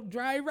bed with a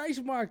dry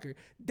erase marker.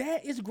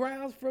 That is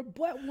grounds for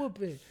butt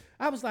whooping.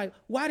 I was like,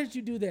 why did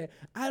you do that?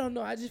 I don't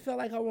know. I just felt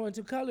like I wanted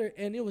to color it,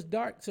 and it was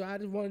dark, so I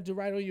just wanted to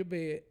write on your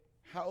bed.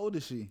 How old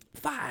is she?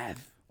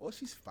 5. Oh,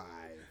 she's 5.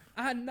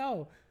 I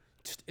know.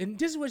 And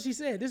this is what she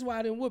said. This is why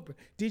I didn't whoop her.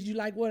 Did you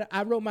like what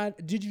I wrote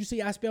did you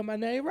see I spelled my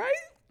name right?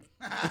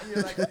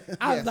 You're like,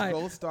 I was like,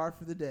 gold star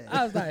for the day.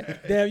 I was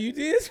like, damn, you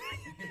did?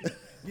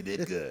 You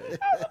did good.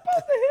 I was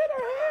supposed to hit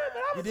her head, but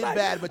I was You did like,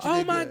 bad, but you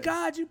did good. Oh my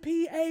God, you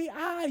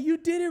PAI. You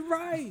did it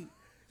right.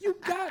 You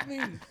got me.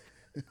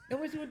 And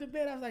when she went to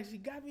bed, I was like, she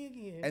got me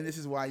again. And this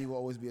is why you will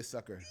always be a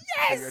sucker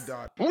Yes! for your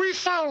daughter. We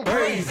sound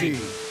crazy.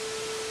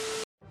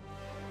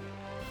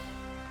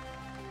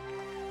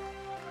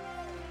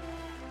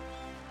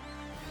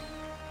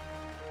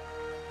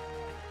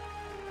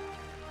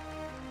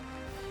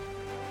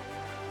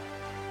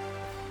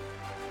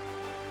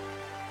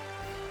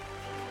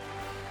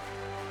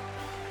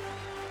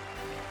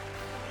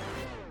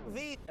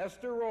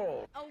 Esther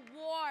Roll.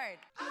 Award.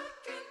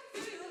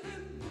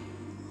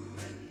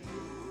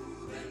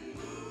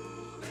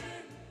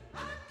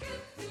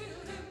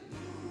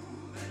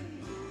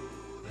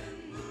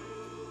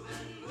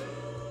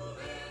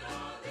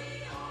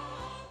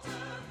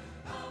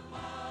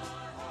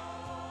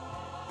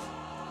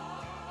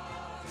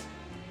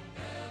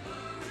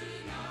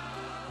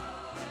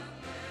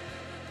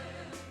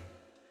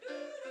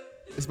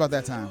 It's about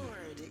that time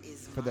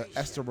for the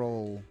Esther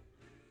Roll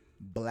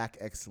Black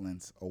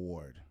Excellence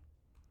Award.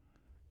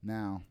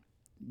 Now,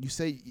 you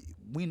say,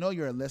 we know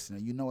you're a listener.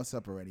 You know what's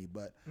up already,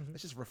 but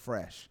let's just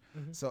refresh.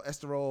 So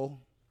Esther Roll,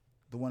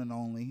 the one and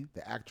only,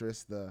 the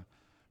actress, the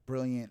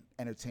brilliant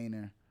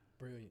entertainer.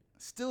 Brilliant.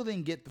 Still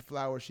didn't get the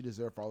flowers she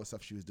deserved for all the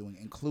stuff she was doing,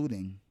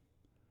 including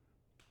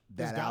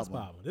that gospel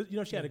album. You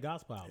know, she had a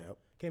gospel album. Yep.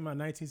 Came out in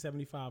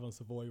 1975 on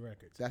Savoy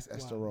Records. That's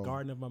Esther Roll.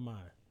 Garden of My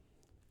Mind.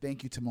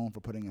 Thank you, Timon,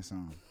 for putting us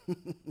on.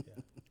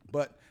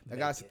 But I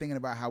got us thinking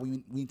about how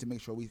we need to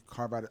make sure we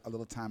carve out a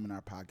little time in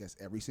our podcast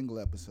every single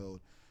episode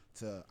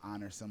to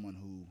honor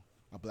someone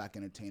a black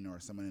entertainer or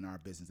someone in our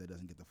business that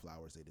doesn't get the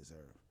flowers they deserve.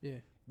 Yeah.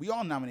 We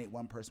all nominate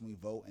one person we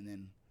vote, and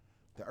then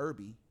the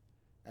Irby,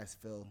 as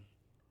Phil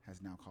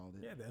has now called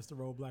it. Yeah, that's the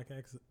Roll Black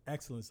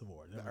Excellence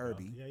Award. The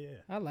Irby. Yeah.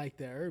 I like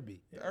that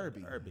Irby. The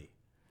Irby. The Irby.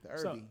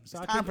 So it's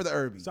time for the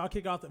Irby. So I'll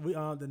kick off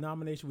the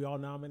nomination. We all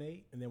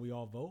nominate, and then we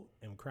all vote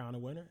and crown a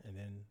winner, and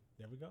then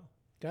there we go.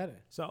 Got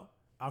it. So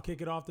I'll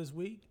kick it off this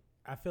week.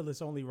 I feel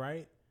it's only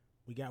right.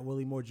 We got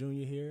Willie Moore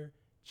Jr. here.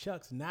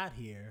 Chuck's not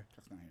here.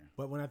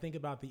 But when I think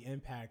about the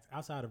impact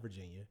outside of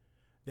Virginia,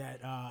 that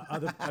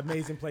other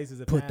amazing places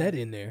have put had, that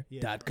in there.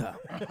 Yeah. .com.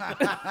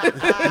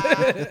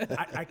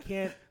 I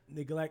can't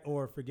neglect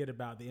or forget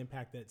about the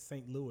impact that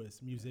St. Louis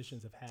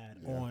musicians have had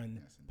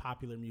on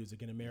popular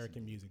music and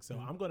American music.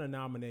 So I'm going to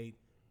nominate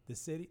the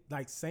city,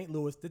 like St.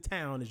 Louis, the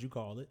town as you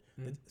call it,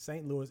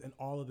 St. Louis, and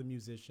all of the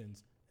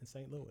musicians in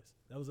St. Louis.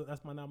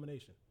 That's my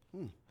nomination.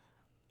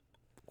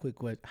 Quick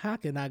question: how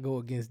can I go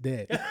against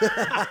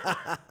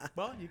that?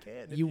 Well, you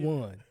can. You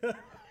won.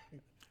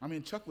 I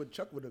mean, Chuck would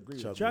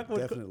agree. Chuck would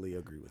definitely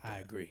agree with that. I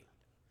agree.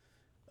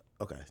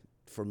 Okay,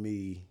 for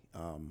me,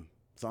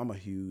 so I'm a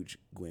huge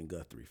Gwen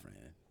Guthrie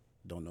fan.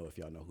 Don't know if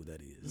y'all know who that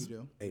is. You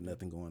do. Ain't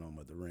nothing going on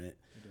but the rent.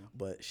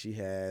 But she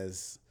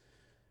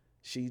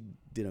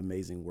did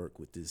amazing work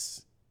with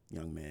this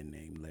young man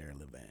named Larry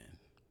Levan,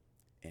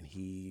 and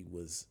he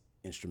was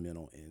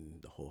instrumental in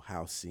the whole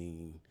house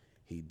scene.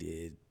 He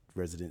did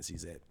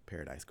residencies at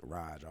Paradise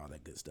Garage, all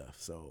that good stuff.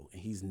 So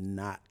he's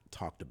not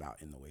talked about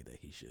in the way that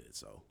he should.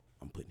 So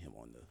I'm putting him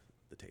on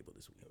the table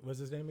this week. What's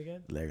his name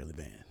again? Larry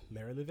Levan.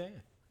 Larry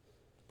Levan.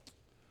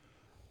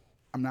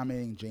 I'm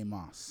nominating Jay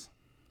Moss.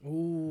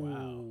 Ooh.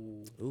 Wow.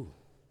 Ooh.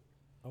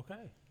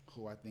 Okay.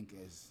 Who I think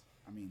is,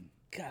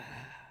 God.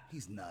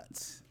 He's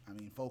nuts.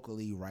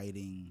 Vocally,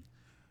 writing,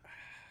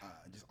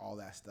 just all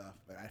that stuff.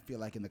 But I feel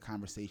like in the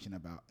conversation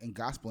in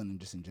gospel and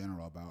just in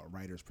general about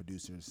writers,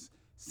 producers,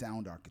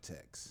 sound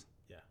architects.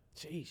 Yeah.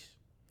 Jeez.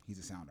 He's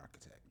a sound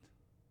architect.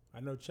 I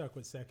know Chuck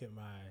would second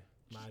my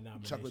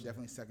nomination. Chuck would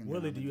definitely second.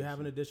 Willie, do you have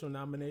an additional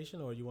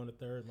nomination, or you want a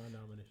third? My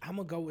nomination. I'm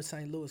gonna go with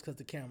St. Louis because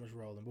the camera's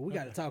rolling. But we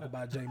got to talk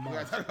about Jay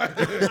Moss. We got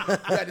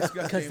to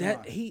discuss because Jay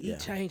Moss. He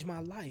changed my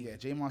life. Yeah,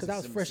 Jay Moss. Because I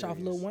was fresh off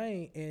Lil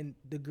Wayne, and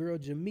the girl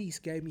Jamise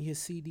gave me his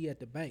CD at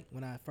the bank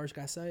when I first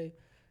got saved,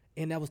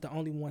 and that was the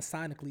only one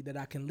sonically that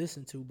I can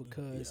listen to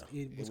because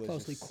it was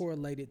closely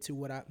correlated to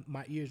what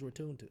my ears were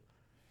tuned to.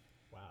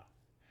 Wow.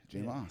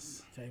 Jay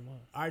Moss. Jay Moss.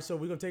 All right, so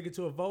we're gonna take it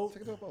to a vote.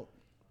 Take it to a vote.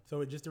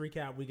 So just to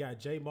recap, we got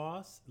Jay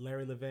Moss,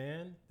 Larry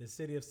Levan, the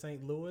city of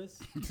St. Louis.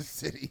 The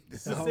city.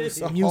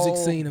 The music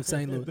scene of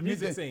St. Louis. The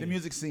music scene. The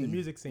music scene. The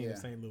music scene of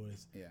St.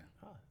 Louis. Yeah.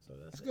 So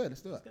that's good.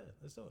 Let's do it.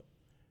 Let's do it.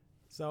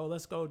 So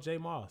let's go Jay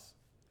Moss.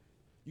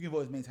 You can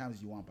vote as many times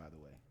as you want, by the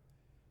way.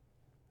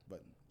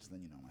 But just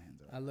letting you know, my hands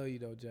are up. I love you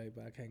though, Jay,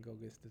 but I can't go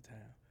against the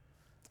town.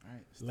 All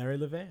right. Larry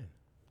Levan.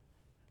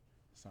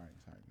 Sorry.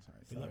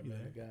 We love you,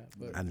 God.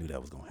 I knew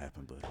that was gonna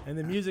happen, but and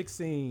the music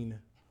scene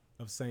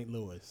of St.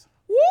 Louis.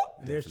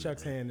 There's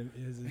Chuck's hand,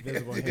 his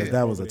invisible hand. because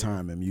that was a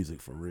time in music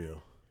for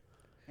real.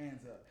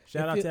 Hands up.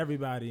 Shout out to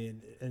everybody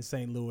in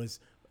St. Louis.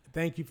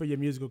 Thank you for your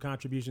musical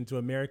contribution to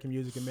American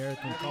music,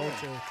 American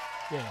culture.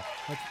 Yeah,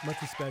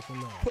 much respect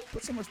and love.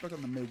 Put some respect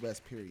on the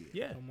Midwest, period.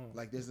 Yeah.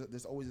 Like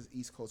there's always this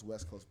East Coast,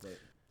 West Coast, but.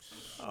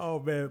 Oh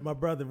man, my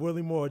brother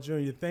Willie Moore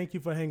Jr. Thank you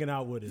for hanging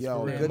out with us.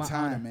 Yo, man, good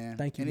time, man.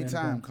 Thank you.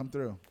 Anytime, man, come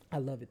through. I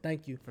love it.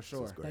 Thank you for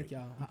sure. Thank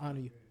y'all. I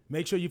honor you.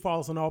 Make sure you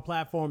follow us on all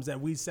platforms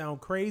at We Sound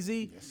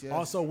Crazy. Yes.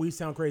 Also,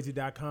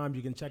 WeSoundCrazy.com.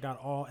 You can check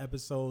out all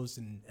episodes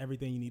and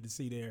everything you need to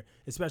see there.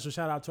 A special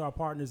shout out to our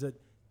partners at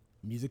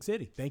Music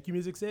City. Thank you,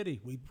 Music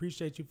City. We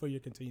appreciate you for your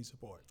continued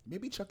support.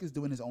 Maybe Chuck is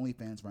doing his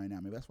OnlyFans right now.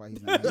 Maybe that's why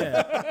he's not.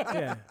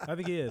 Yeah, I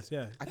think he is.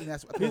 Yeah, I think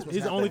that's he's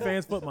the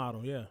OnlyFans foot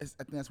model. Yeah, I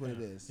think that's what it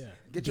is. Yeah,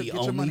 get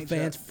your money, Chuck.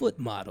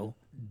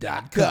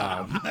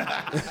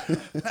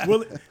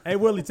 OnlyFansFootModel.com. Hey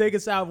Willie, take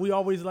us out. We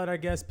always let our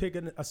guests pick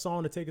a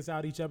song to take us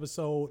out each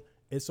episode.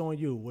 It's on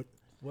you.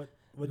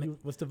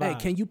 What's the vibe? Hey,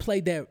 can you play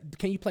that?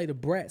 Can you play the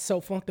Brat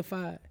So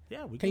Functified?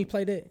 Yeah, we can. You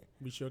play that?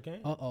 We sure can.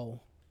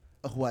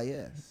 Why,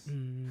 yes.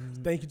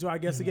 Thank you to our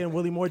guest again,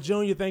 Willie Moore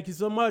Jr. Thank you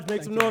so much.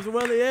 Make some noise for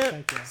Willie.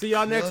 Yeah. See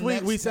y'all next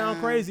week. We Sound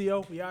Crazy,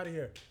 yo. We out of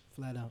here.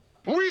 Flat out.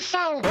 We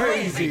sound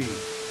crazy.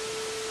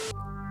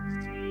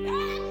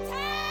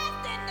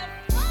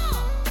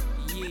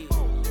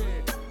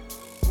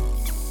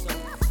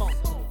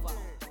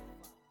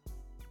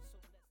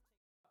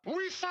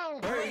 We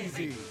sound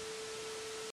crazy.